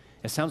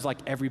 It sounds like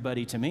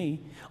everybody to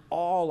me.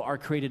 All are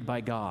created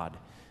by God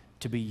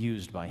to be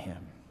used by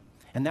him.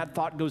 And that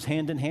thought goes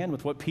hand in hand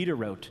with what Peter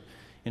wrote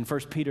In 1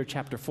 Peter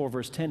chapter 4,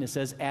 verse 10, it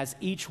says, as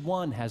each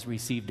one has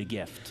received a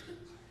gift,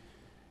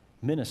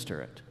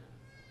 minister it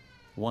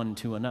one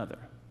to another.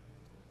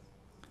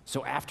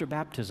 So after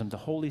baptism, the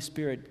Holy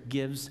Spirit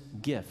gives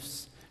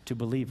gifts to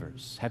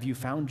believers. Have you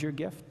found your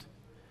gift?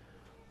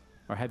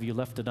 Or have you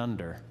left it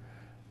under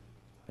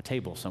a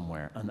table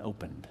somewhere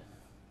unopened?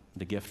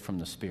 The gift from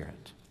the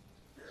Spirit.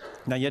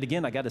 Now, yet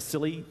again, I got a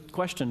silly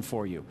question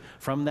for you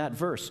from that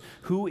verse.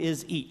 Who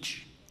is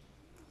each?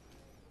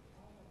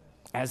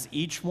 As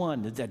each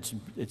one,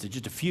 it's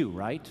just a few,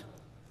 right?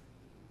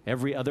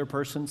 Every other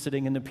person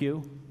sitting in the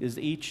pew is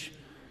each.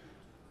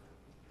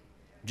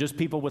 Just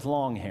people with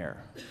long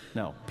hair?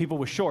 No. People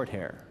with short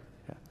hair?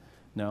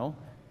 No.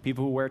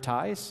 People who wear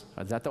ties?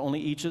 Is that the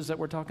only eaches that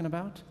we're talking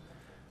about?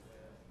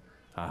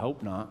 I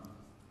hope not.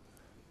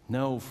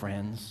 No,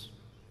 friends.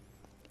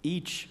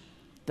 Each,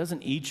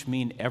 doesn't each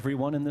mean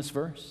everyone in this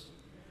verse?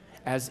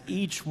 As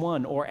each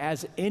one or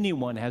as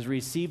anyone has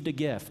received a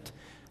gift,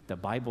 the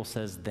Bible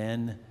says,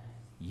 then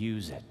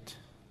use it.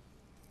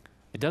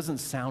 It doesn't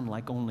sound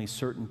like only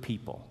certain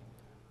people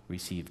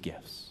receive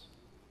gifts.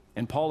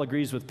 And Paul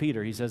agrees with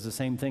Peter. He says the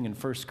same thing in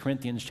 1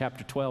 Corinthians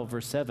chapter 12,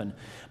 verse 7.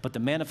 But the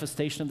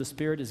manifestation of the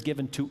Spirit is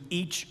given to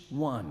each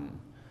one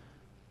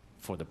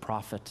for the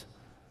profit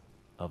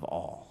of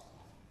all.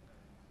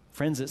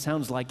 Friends, it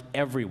sounds like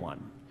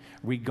everyone,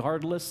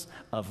 regardless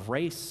of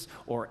race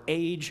or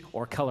age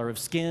or color of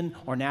skin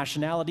or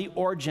nationality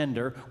or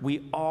gender,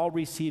 we all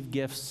receive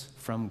gifts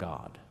from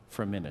God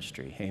for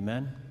ministry.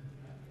 Amen?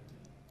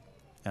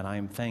 And I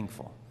am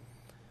thankful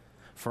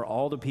for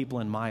all the people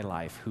in my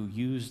life who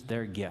used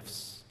their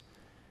gifts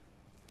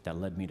that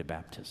led me to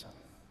baptism.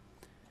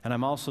 And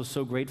I'm also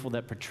so grateful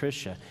that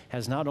Patricia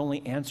has not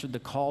only answered the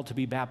call to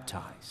be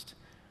baptized,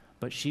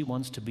 but she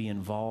wants to be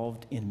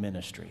involved in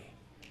ministry.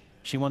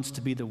 She wants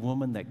to be the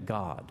woman that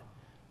God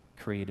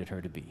created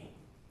her to be.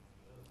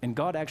 And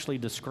God actually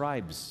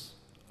describes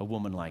a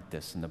woman like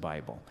this in the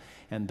Bible.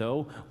 And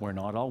though we're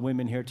not all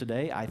women here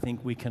today, I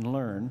think we can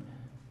learn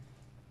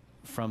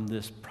from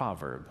this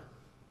proverb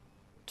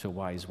to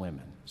wise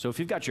women. So if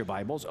you've got your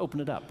Bibles, open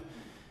it up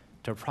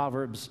to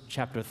Proverbs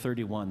chapter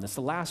 31. That's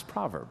the last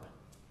proverb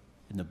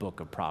in the book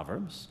of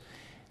Proverbs,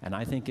 and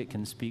I think it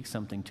can speak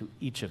something to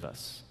each of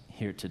us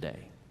here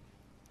today.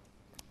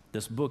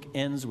 This book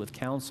ends with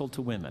counsel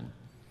to women.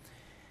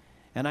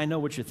 And I know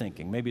what you're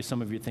thinking. Maybe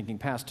some of you are thinking,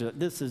 Pastor,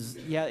 this is,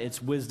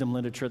 it's wisdom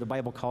literature. The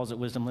Bible calls it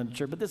wisdom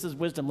literature, but this is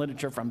wisdom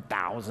literature from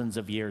thousands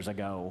of years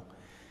ago.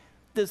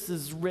 This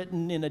is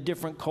written in a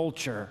different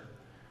culture.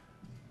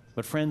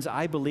 But friends,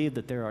 I believe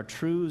that there are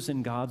truths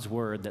in God's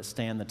Word that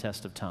stand the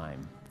test of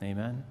time.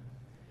 Amen?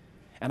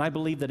 And I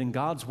believe that in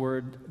God's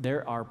Word,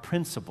 there are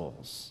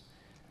principles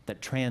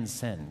that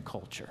transcend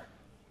culture.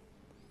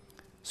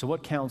 So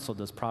what counsel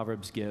does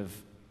Proverbs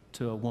give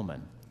to a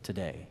woman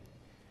today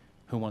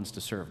who wants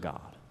to serve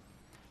God?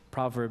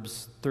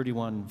 Proverbs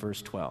 31,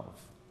 verse 12.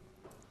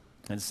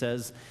 And it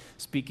says,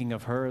 speaking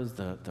of her,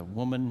 the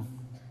woman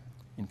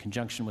in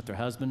conjunction with her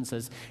husband,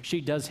 says,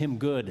 she does him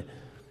good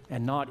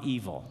and not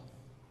evil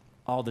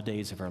all the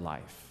days of her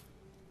life.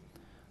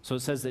 So it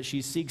says that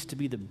she seeks to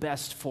be the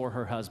best for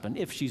her husband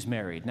if she's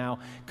married. Now,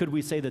 could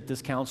we say that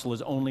this counsel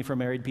is only for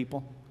married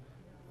people?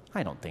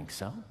 I don't think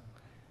so.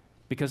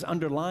 Because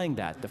underlying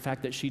that, the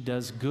fact that she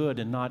does good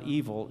and not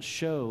evil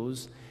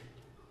shows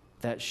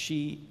that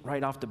she,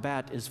 right off the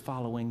bat, is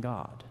following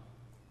God.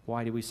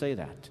 Why do we say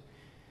that?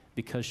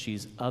 Because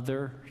she's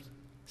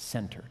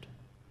other-centered.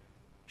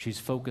 She's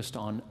focused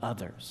on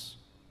others.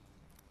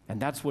 And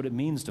that's what it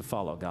means to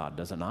follow God,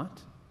 does it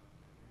not?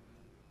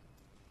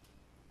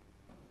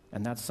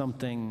 And that's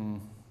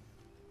something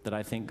that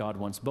I think God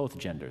wants both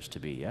genders to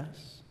be,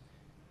 yes?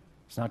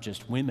 It's not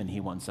just women he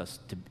wants us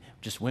to,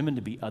 just women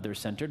to be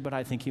other-centered, but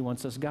I think he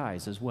wants us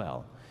guys as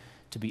well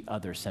to be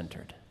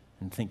other-centered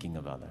and thinking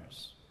of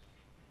others.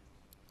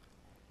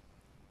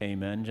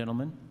 Amen,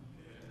 gentlemen?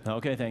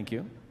 Okay, thank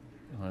you.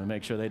 I want to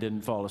make sure they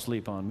didn't fall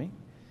asleep on me.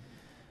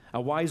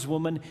 A wise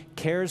woman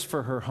cares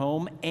for her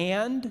home,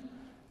 and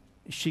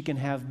she can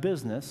have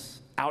business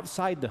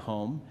outside the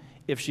home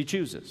if she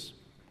chooses.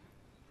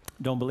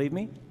 Don't believe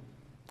me?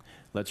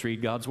 Let's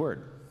read God's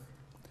word.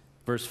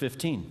 Verse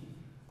 15.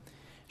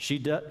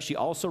 She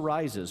also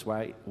rises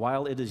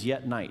while it is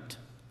yet night.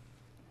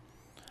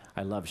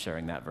 I love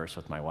sharing that verse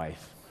with my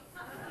wife,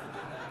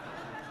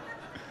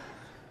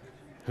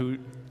 who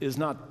is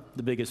not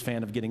the biggest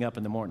fan of getting up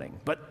in the morning.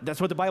 But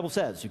that's what the Bible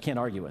says. You can't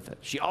argue with it.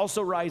 She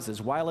also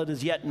rises while it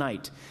is yet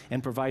night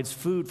and provides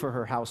food for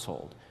her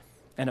household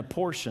and a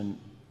portion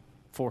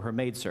for her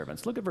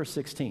maidservants. Look at verse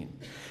 16.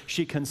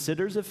 She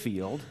considers a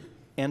field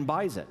and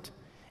buys it,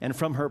 and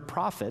from her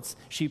profits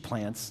she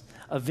plants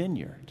a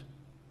vineyard.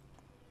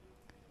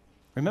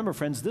 Remember,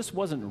 friends, this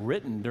wasn't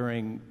written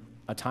during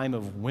a time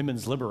of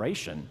women's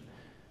liberation.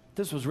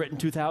 This was written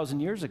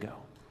 2,000 years ago.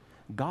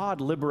 God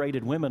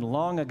liberated women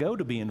long ago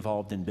to be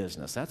involved in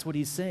business. That's what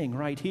he's saying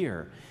right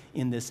here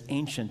in this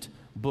ancient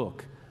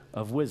book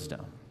of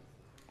wisdom.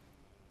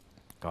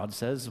 God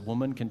says a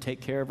woman can take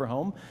care of her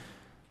home,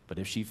 but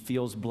if she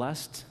feels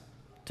blessed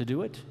to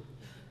do it,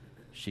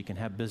 she can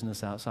have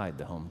business outside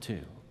the home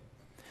too.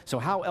 So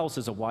how else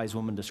is a wise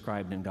woman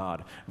described in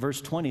God?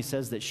 Verse 20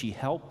 says that she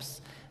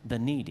helps the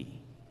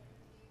needy.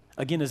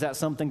 Again, is that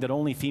something that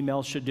only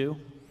females should do?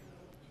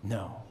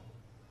 No,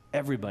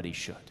 everybody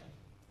should.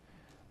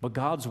 But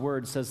God's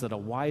word says that a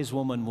wise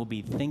woman will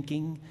be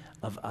thinking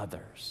of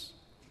others.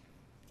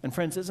 And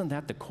friends, isn't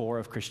that the core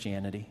of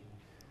Christianity?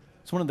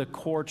 It's one of the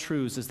core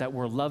truths is that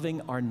we're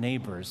loving our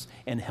neighbors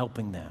and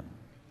helping them.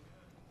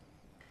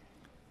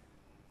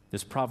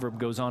 This proverb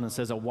goes on and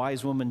says, a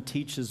wise woman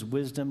teaches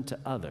wisdom to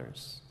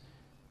others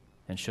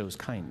and shows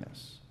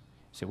kindness.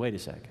 You say, wait a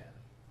second.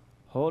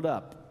 Hold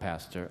up,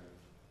 Pastor.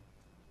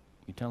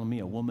 You telling me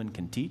a woman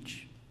can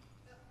teach?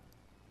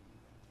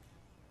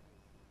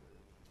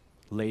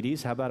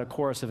 Ladies, how about a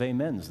chorus of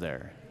amens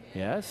there?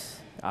 Yes,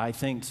 I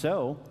think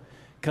so.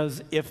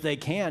 Because if they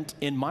can't,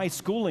 in my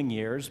schooling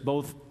years,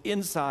 both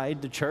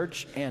inside the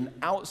church and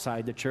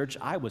outside the church,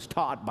 I was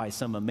taught by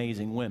some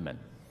amazing women.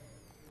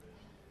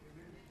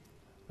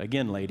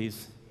 Again,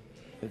 ladies,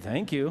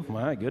 thank you.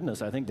 My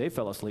goodness, I think they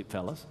fell asleep,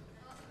 fellas.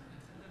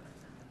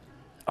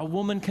 A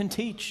woman can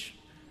teach.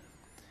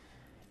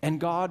 And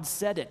God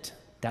said it.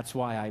 That's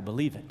why I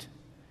believe it.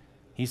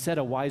 He said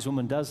a wise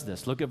woman does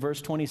this. Look at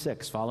verse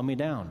 26. Follow me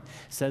down.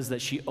 It says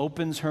that she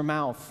opens her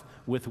mouth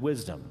with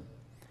wisdom,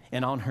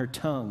 and on her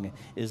tongue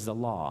is the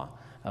law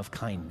of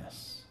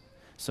kindness.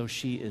 So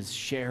she is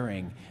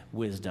sharing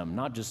wisdom,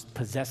 not just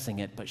possessing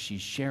it, but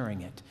she's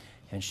sharing it,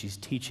 and she's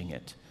teaching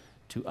it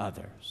to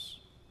others.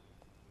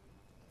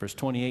 Verse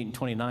 28 and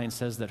 29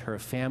 says that her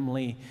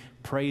family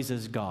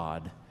praises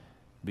God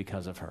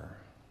because of her.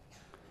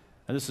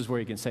 And this is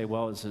where you can say,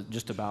 well, is it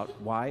just about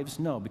wives?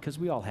 No, because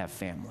we all have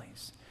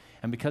families.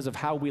 And because of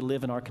how we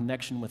live in our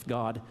connection with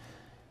God,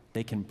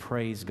 they can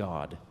praise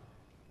God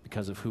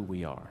because of who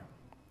we are.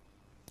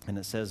 And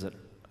it says that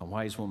a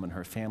wise woman,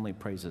 her family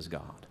praises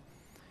God.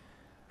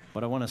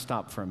 But I want to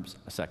stop for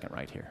a second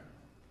right here.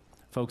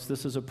 Folks,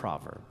 this is a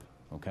proverb,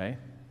 okay?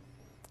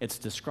 It's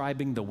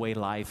describing the way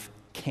life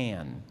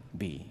can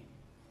be.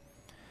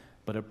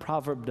 But a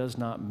proverb does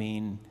not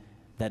mean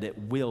that it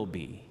will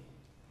be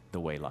the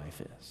way life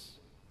is.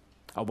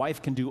 A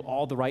wife can do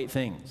all the right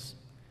things,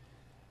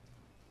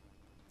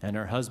 and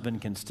her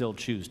husband can still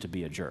choose to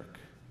be a jerk,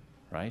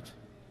 right?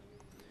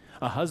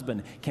 A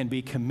husband can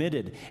be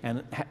committed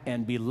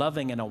and be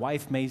loving, and a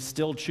wife may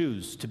still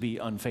choose to be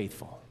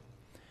unfaithful.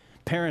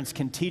 Parents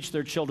can teach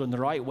their children the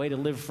right way to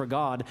live for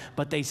God,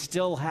 but they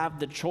still have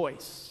the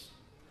choice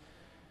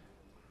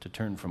to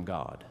turn from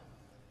God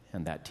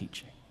and that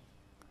teaching.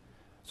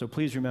 So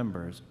please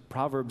remember,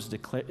 Proverbs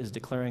is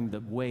declaring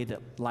the way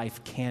that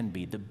life can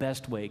be, the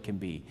best way it can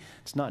be.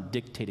 It's not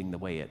dictating the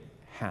way it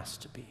has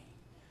to be.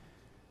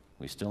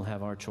 We still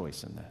have our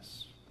choice in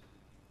this.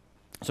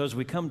 So as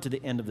we come to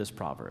the end of this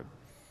proverb,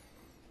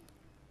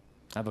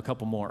 I have a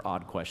couple more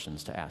odd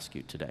questions to ask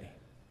you today.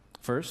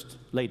 First,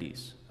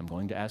 ladies, I'm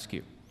going to ask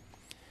you.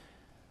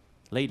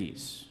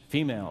 Ladies,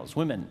 females,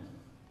 women,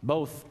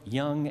 both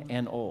young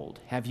and old,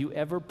 have you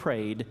ever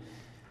prayed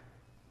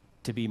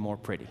to be more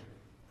pretty?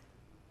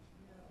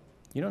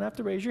 You don't have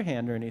to raise your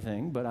hand or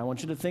anything, but I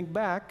want you to think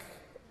back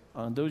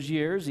on those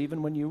years,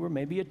 even when you were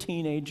maybe a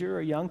teenager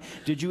or young.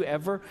 Did you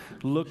ever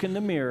look in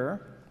the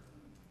mirror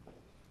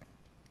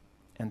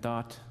and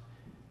thought,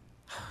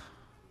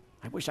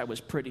 I wish I was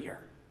prettier?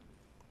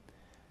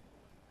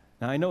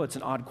 Now, I know it's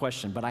an odd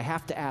question, but I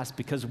have to ask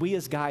because we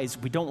as guys,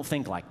 we don't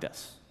think like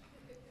this,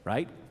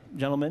 right,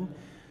 gentlemen?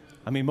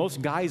 I mean,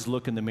 most guys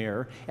look in the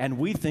mirror and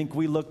we think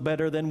we look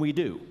better than we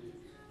do,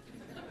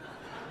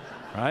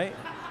 right?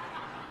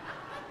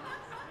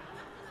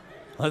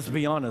 Let's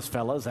be honest,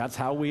 fellas, that's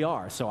how we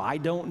are. So I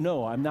don't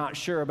know. I'm not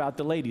sure about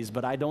the ladies,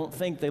 but I don't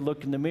think they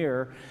look in the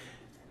mirror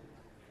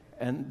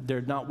and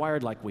they're not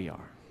wired like we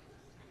are.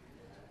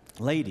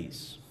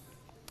 Ladies,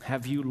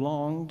 have you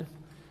longed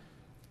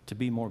to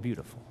be more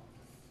beautiful?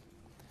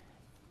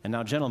 And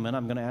now, gentlemen,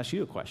 I'm going to ask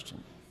you a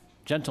question.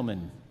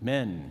 Gentlemen,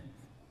 men,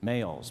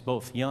 males,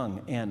 both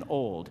young and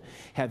old,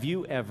 have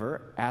you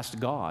ever asked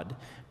God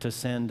to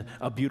send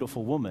a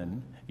beautiful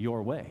woman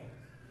your way?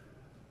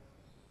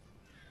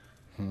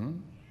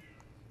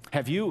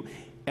 Have you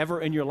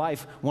ever in your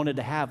life wanted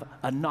to have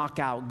a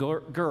knockout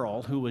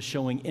girl who was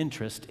showing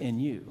interest in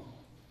you?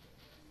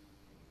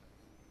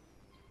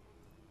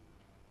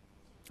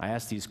 I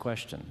ask these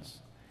questions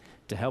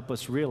to help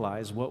us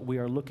realize what we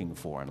are looking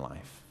for in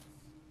life.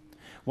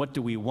 What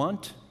do we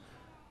want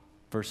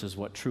versus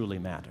what truly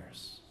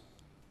matters?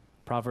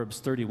 Proverbs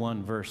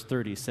 31 verse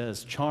 30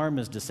 says, charm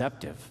is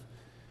deceptive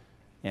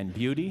and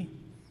beauty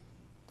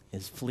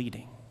is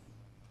fleeting,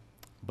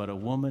 but a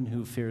woman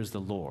who fears the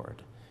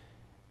Lord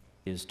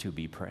is to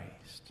be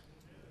praised.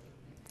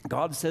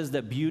 God says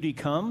that beauty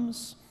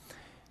comes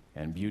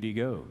and beauty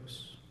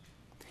goes.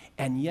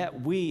 And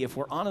yet we, if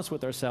we're honest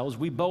with ourselves,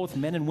 we both,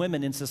 men and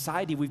women in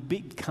society, we've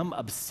become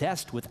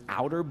obsessed with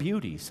outer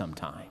beauty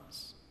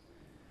sometimes.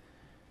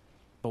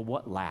 But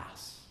what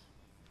lasts?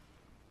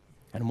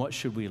 And what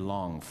should we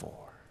long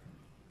for?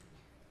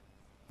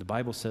 The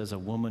Bible says a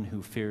woman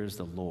who fears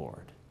the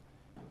Lord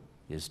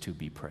is to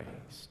be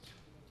praised.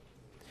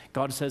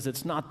 God says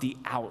it's not the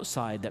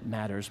outside that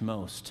matters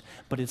most,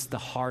 but it's the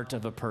heart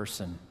of a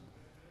person,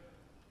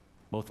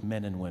 both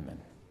men and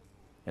women.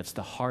 It's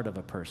the heart of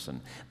a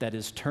person that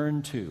is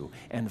turned to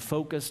and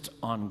focused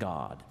on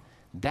God.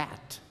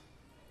 That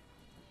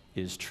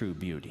is true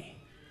beauty.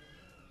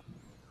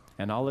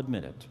 And I'll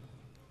admit it,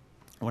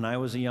 when I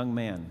was a young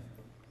man,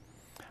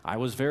 I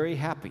was very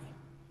happy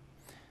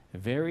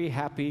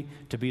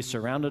to be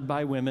surrounded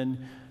by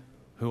women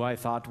who I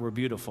thought were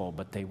beautiful,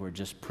 but they were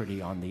just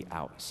pretty on the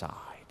outside.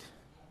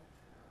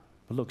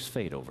 But looks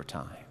fade over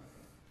time.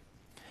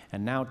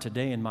 And now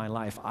today in my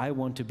life, I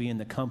want to be in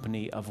the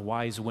company of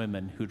wise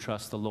women who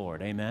trust the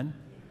Lord. Amen?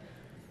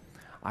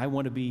 I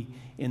want to be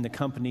in the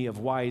company of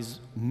wise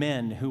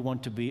men who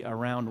want to be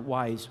around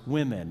wise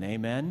women.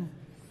 Amen?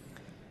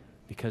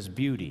 Because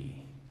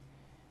beauty,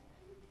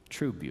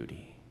 true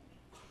beauty,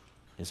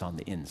 is on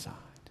the inside.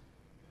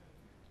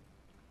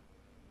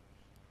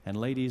 And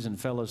ladies and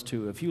fellows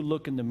too, if you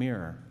look in the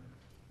mirror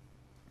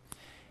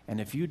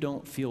and if you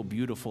don't feel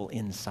beautiful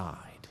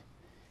inside,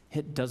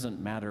 it doesn't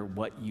matter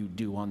what you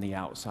do on the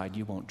outside,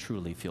 you won't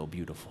truly feel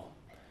beautiful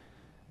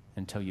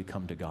until you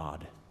come to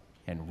God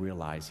and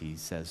realize He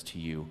says to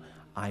you,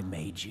 I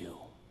made you,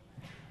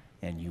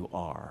 and you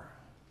are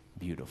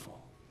beautiful.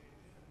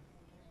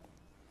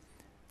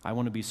 I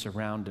want to be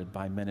surrounded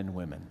by men and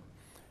women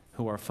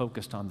who are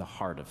focused on the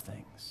heart of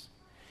things.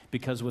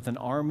 Because with an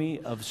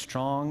army of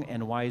strong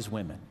and wise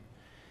women,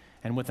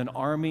 and with an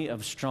army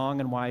of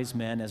strong and wise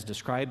men, as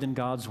described in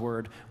God's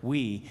Word,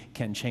 we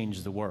can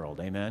change the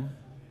world. Amen?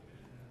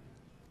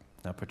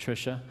 Now,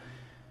 Patricia,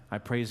 I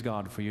praise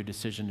God for your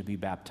decision to be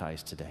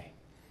baptized today.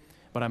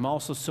 But I'm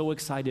also so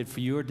excited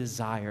for your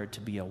desire to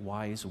be a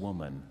wise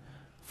woman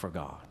for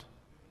God.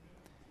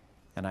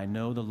 And I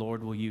know the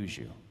Lord will use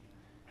you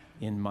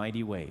in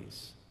mighty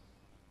ways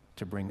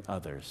to bring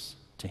others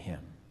to Him.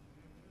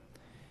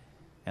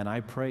 And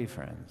I pray,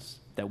 friends,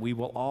 that we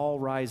will all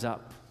rise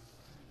up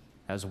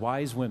as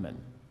wise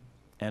women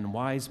and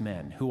wise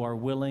men who are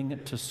willing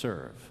to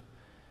serve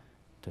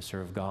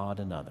God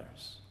and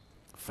others.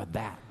 For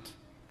that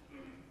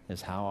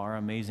is how our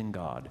amazing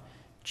God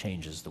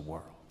changes the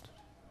world,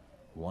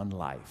 one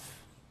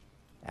life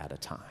at a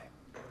time.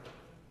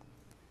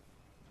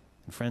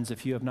 And friends,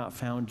 if you have not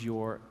found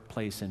your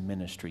place in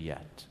ministry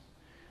yet,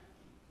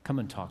 come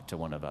and talk to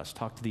one of us.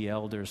 Talk to the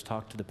elders,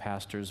 talk to the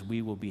pastors.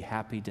 We will be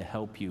happy to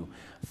help you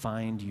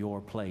find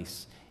your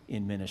place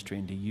in ministry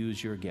and to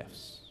use your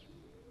gifts.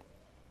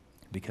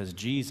 Because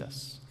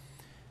Jesus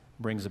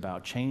brings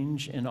about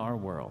change in our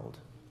world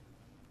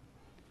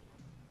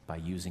by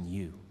using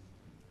you,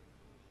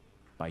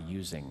 by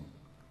using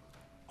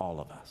all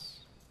of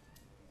us.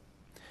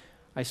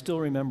 I still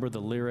remember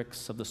the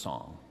lyrics of the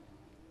song.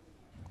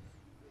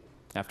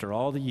 After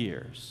all the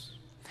years,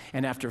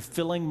 and after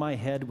filling my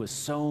head with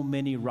so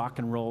many rock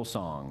and roll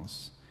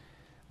songs,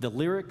 the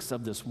lyrics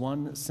of this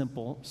one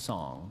simple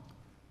song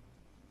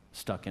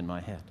stuck in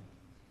my head.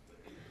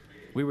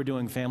 We were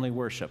doing family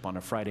worship on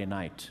a Friday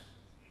night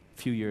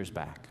a few years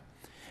back.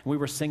 We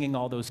were singing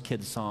all those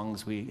kids'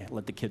 songs. We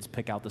let the kids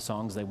pick out the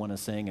songs they want to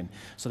sing, and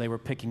so they were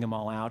picking them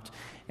all out.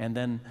 And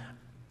then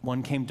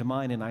one came to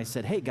mind, and I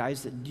said, hey,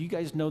 guys, do you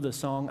guys know the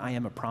song, I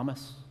Am a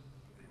Promise?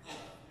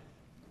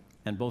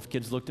 And both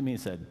kids looked at me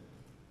and said,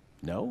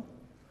 no.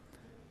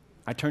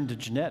 I turned to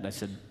Jeanette, and I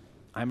said,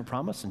 I Am a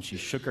Promise? And she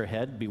shook her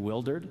head,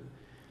 bewildered.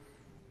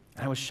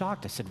 And I was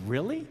shocked. I said,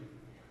 really?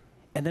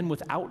 And then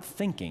without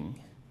thinking,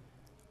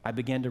 I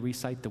began to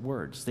recite the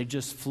words. They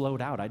just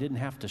flowed out. I didn't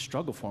have to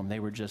struggle for them. They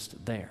were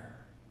just there.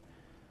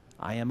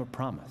 I am a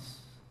promise.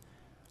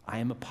 I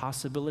am a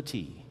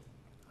possibility.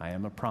 I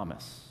am a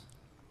promise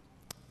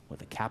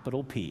with a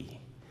capital P.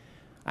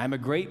 I am a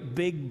great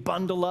big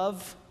bundle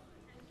of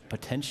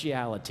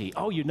potentiality.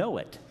 Oh, you know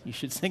it. You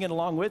should sing it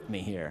along with me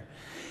here.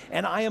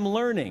 And I am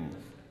learning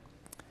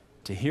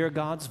to hear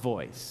God's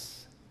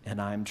voice, and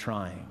I'm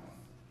trying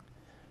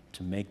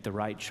to make the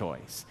right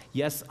choice.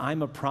 Yes,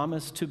 I'm a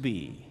promise to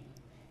be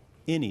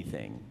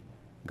anything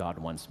God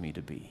wants me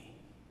to be.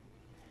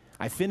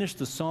 I finished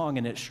the song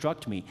and it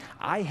struck me.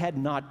 I had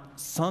not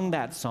sung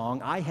that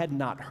song. I had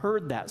not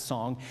heard that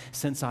song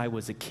since I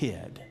was a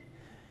kid.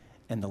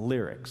 And the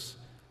lyrics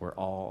were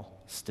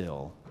all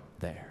still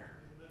there.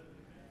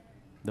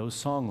 Those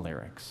song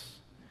lyrics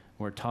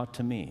were taught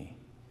to me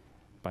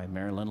by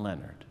Marilyn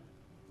Leonard.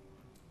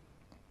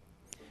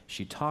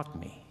 She taught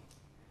me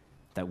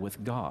that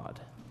with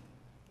God,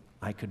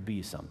 I could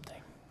be something.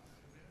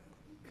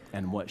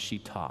 And what she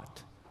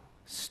taught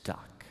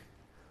stuck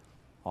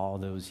all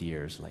those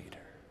years later.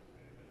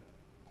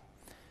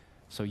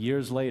 So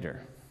years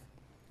later,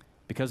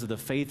 because of the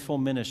faithful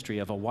ministry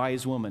of a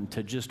wise woman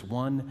to just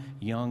one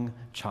young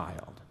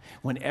child,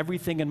 when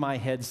everything in my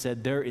head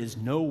said, there is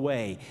no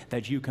way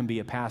that you can be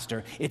a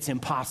pastor, it's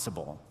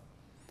impossible,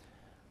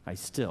 I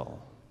still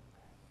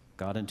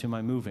got into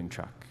my moving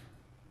truck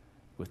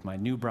with my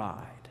new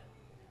bride,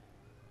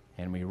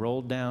 and we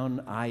rolled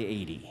down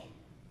I-80.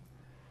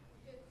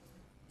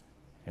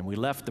 And we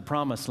left the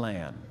promised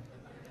land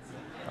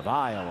of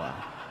Iowa.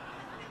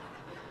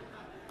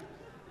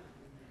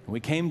 We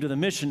came to the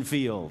mission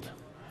field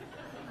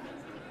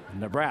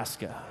in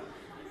Nebraska.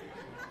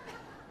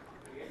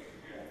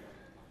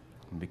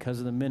 And because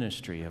of the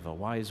ministry of a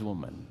wise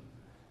woman,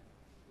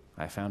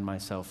 I found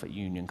myself at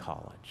Union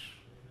College.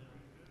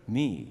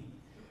 Me,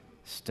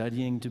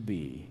 studying to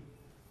be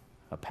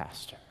a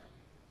pastor.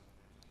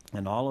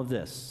 And all of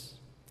this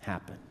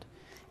happened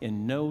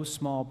in no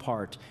small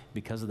part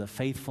because of the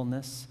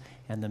faithfulness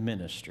and the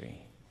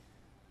ministry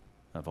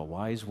of a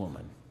wise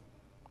woman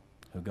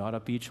who got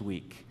up each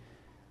week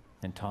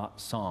and taught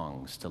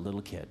songs to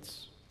little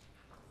kids,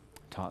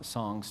 taught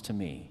songs to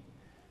me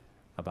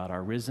about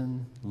our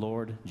risen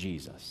Lord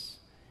Jesus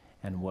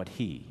and what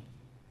he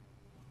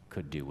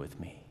could do with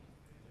me.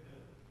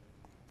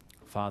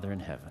 Father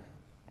in heaven,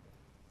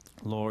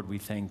 Lord, we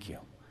thank you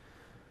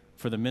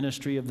for the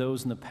ministry of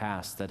those in the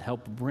past that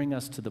helped bring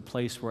us to the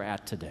place we're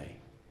at today.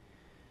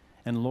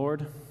 And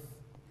Lord,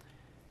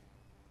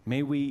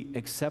 may we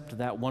accept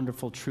that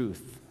wonderful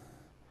truth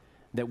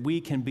that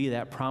we can be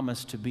that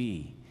promise to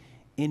be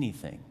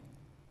anything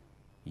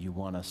you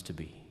want us to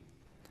be.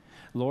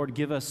 Lord,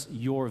 give us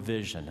your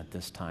vision at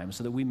this time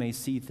so that we may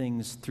see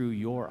things through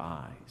your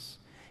eyes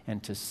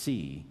and to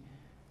see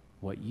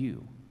what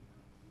you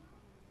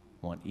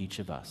want each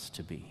of us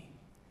to be.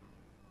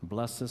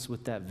 Bless us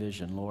with that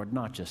vision, Lord,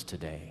 not just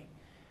today,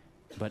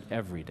 but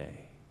every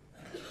day,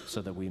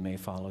 so that we may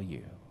follow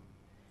you.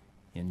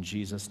 In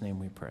Jesus' name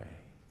we pray.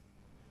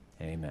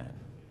 Amen.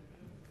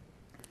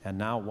 And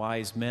now,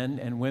 wise men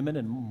and women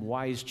and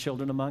wise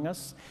children among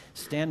us,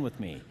 stand with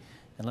me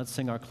and let's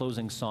sing our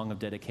closing song of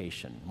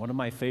dedication. One of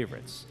my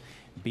favorites,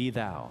 Be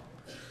Thou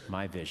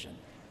My Vision.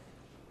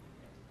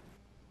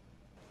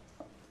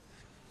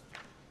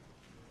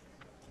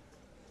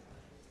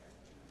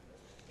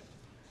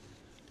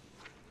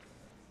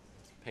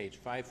 Page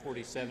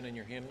 547 in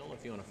your hymnal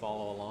if you want to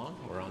follow along,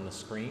 or on the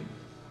screen.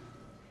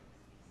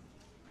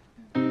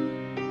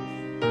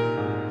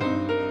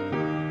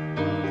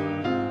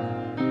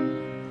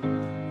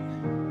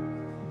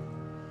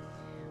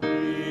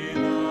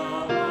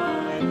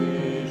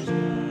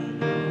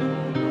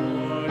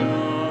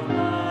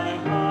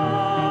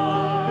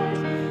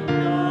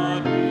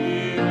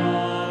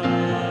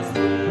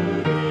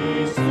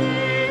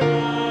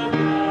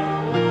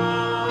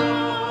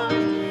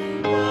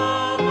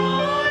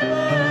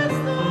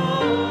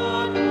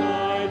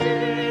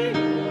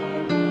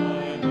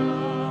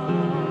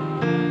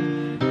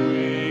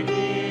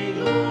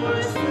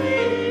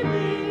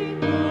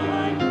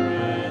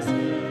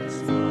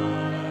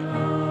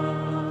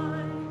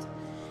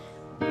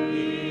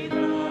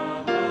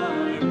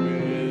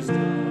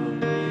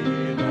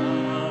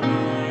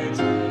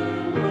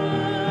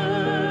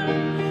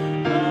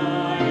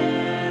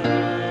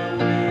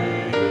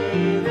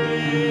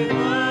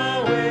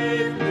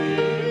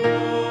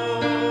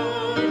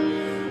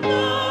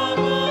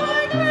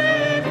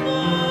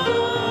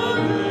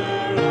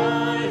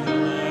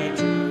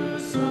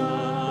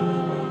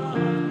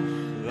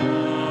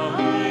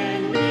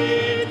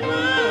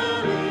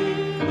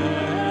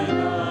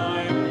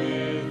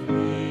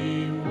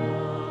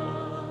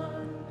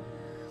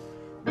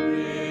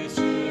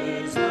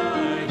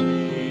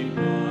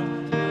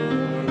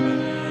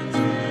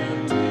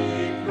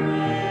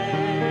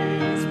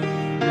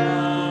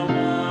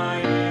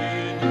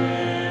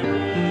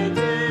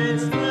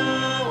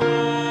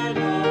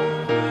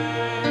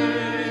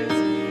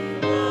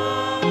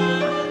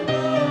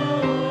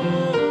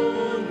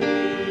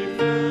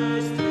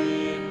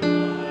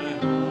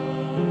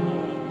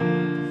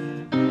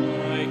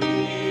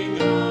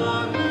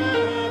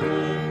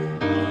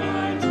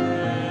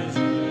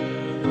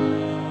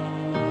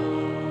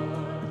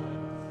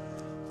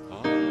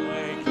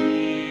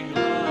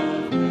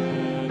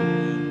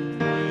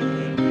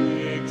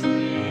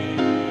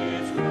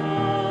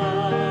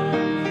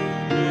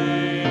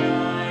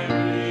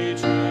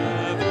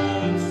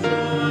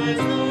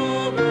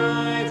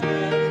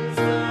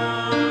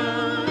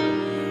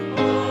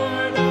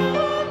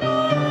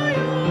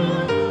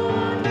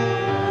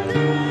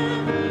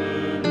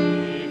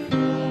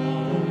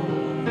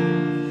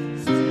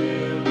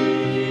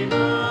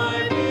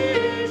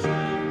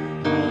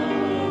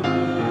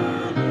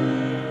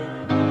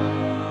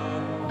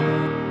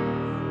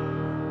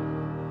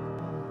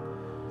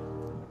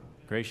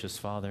 Gracious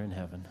Father in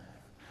heaven,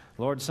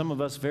 Lord, some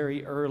of us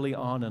very early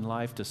on in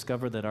life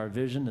discover that our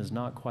vision is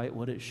not quite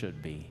what it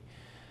should be.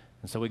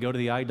 And so we go to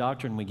the eye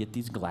doctor and we get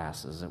these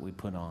glasses that we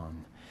put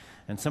on.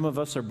 And some of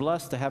us are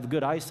blessed to have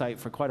good eyesight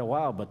for quite a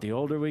while, but the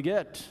older we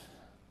get,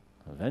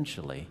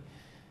 eventually,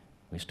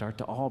 we start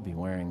to all be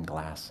wearing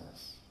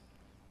glasses.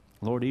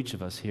 Lord, each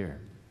of us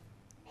here,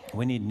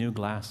 we need new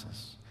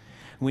glasses.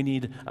 We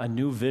need a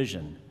new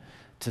vision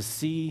to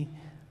see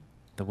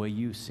the way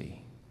you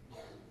see,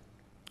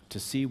 to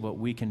see what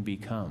we can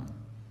become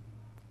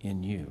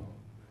in you.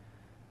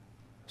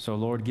 So,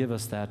 Lord, give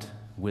us that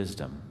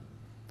wisdom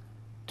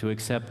to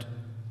accept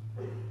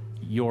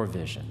your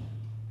vision.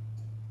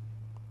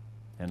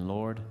 And,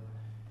 Lord,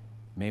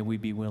 may we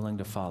be willing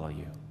to follow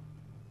you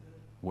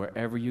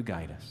wherever you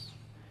guide us.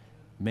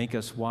 Make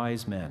us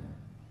wise men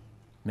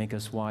Make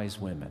us wise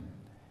women,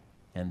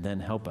 and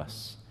then help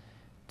us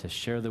to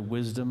share the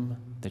wisdom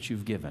that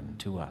you've given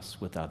to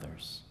us with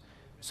others,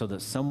 so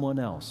that someone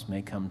else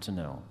may come to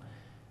know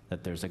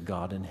that there's a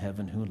God in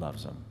heaven who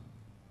loves them,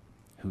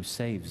 who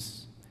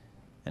saves,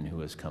 and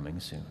who is coming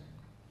soon.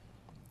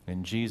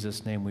 In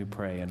Jesus' name we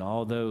pray, and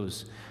all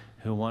those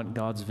who want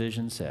God's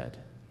vision said,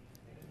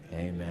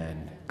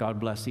 Amen. God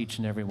bless each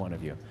and every one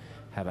of you.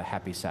 Have a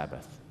happy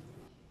Sabbath.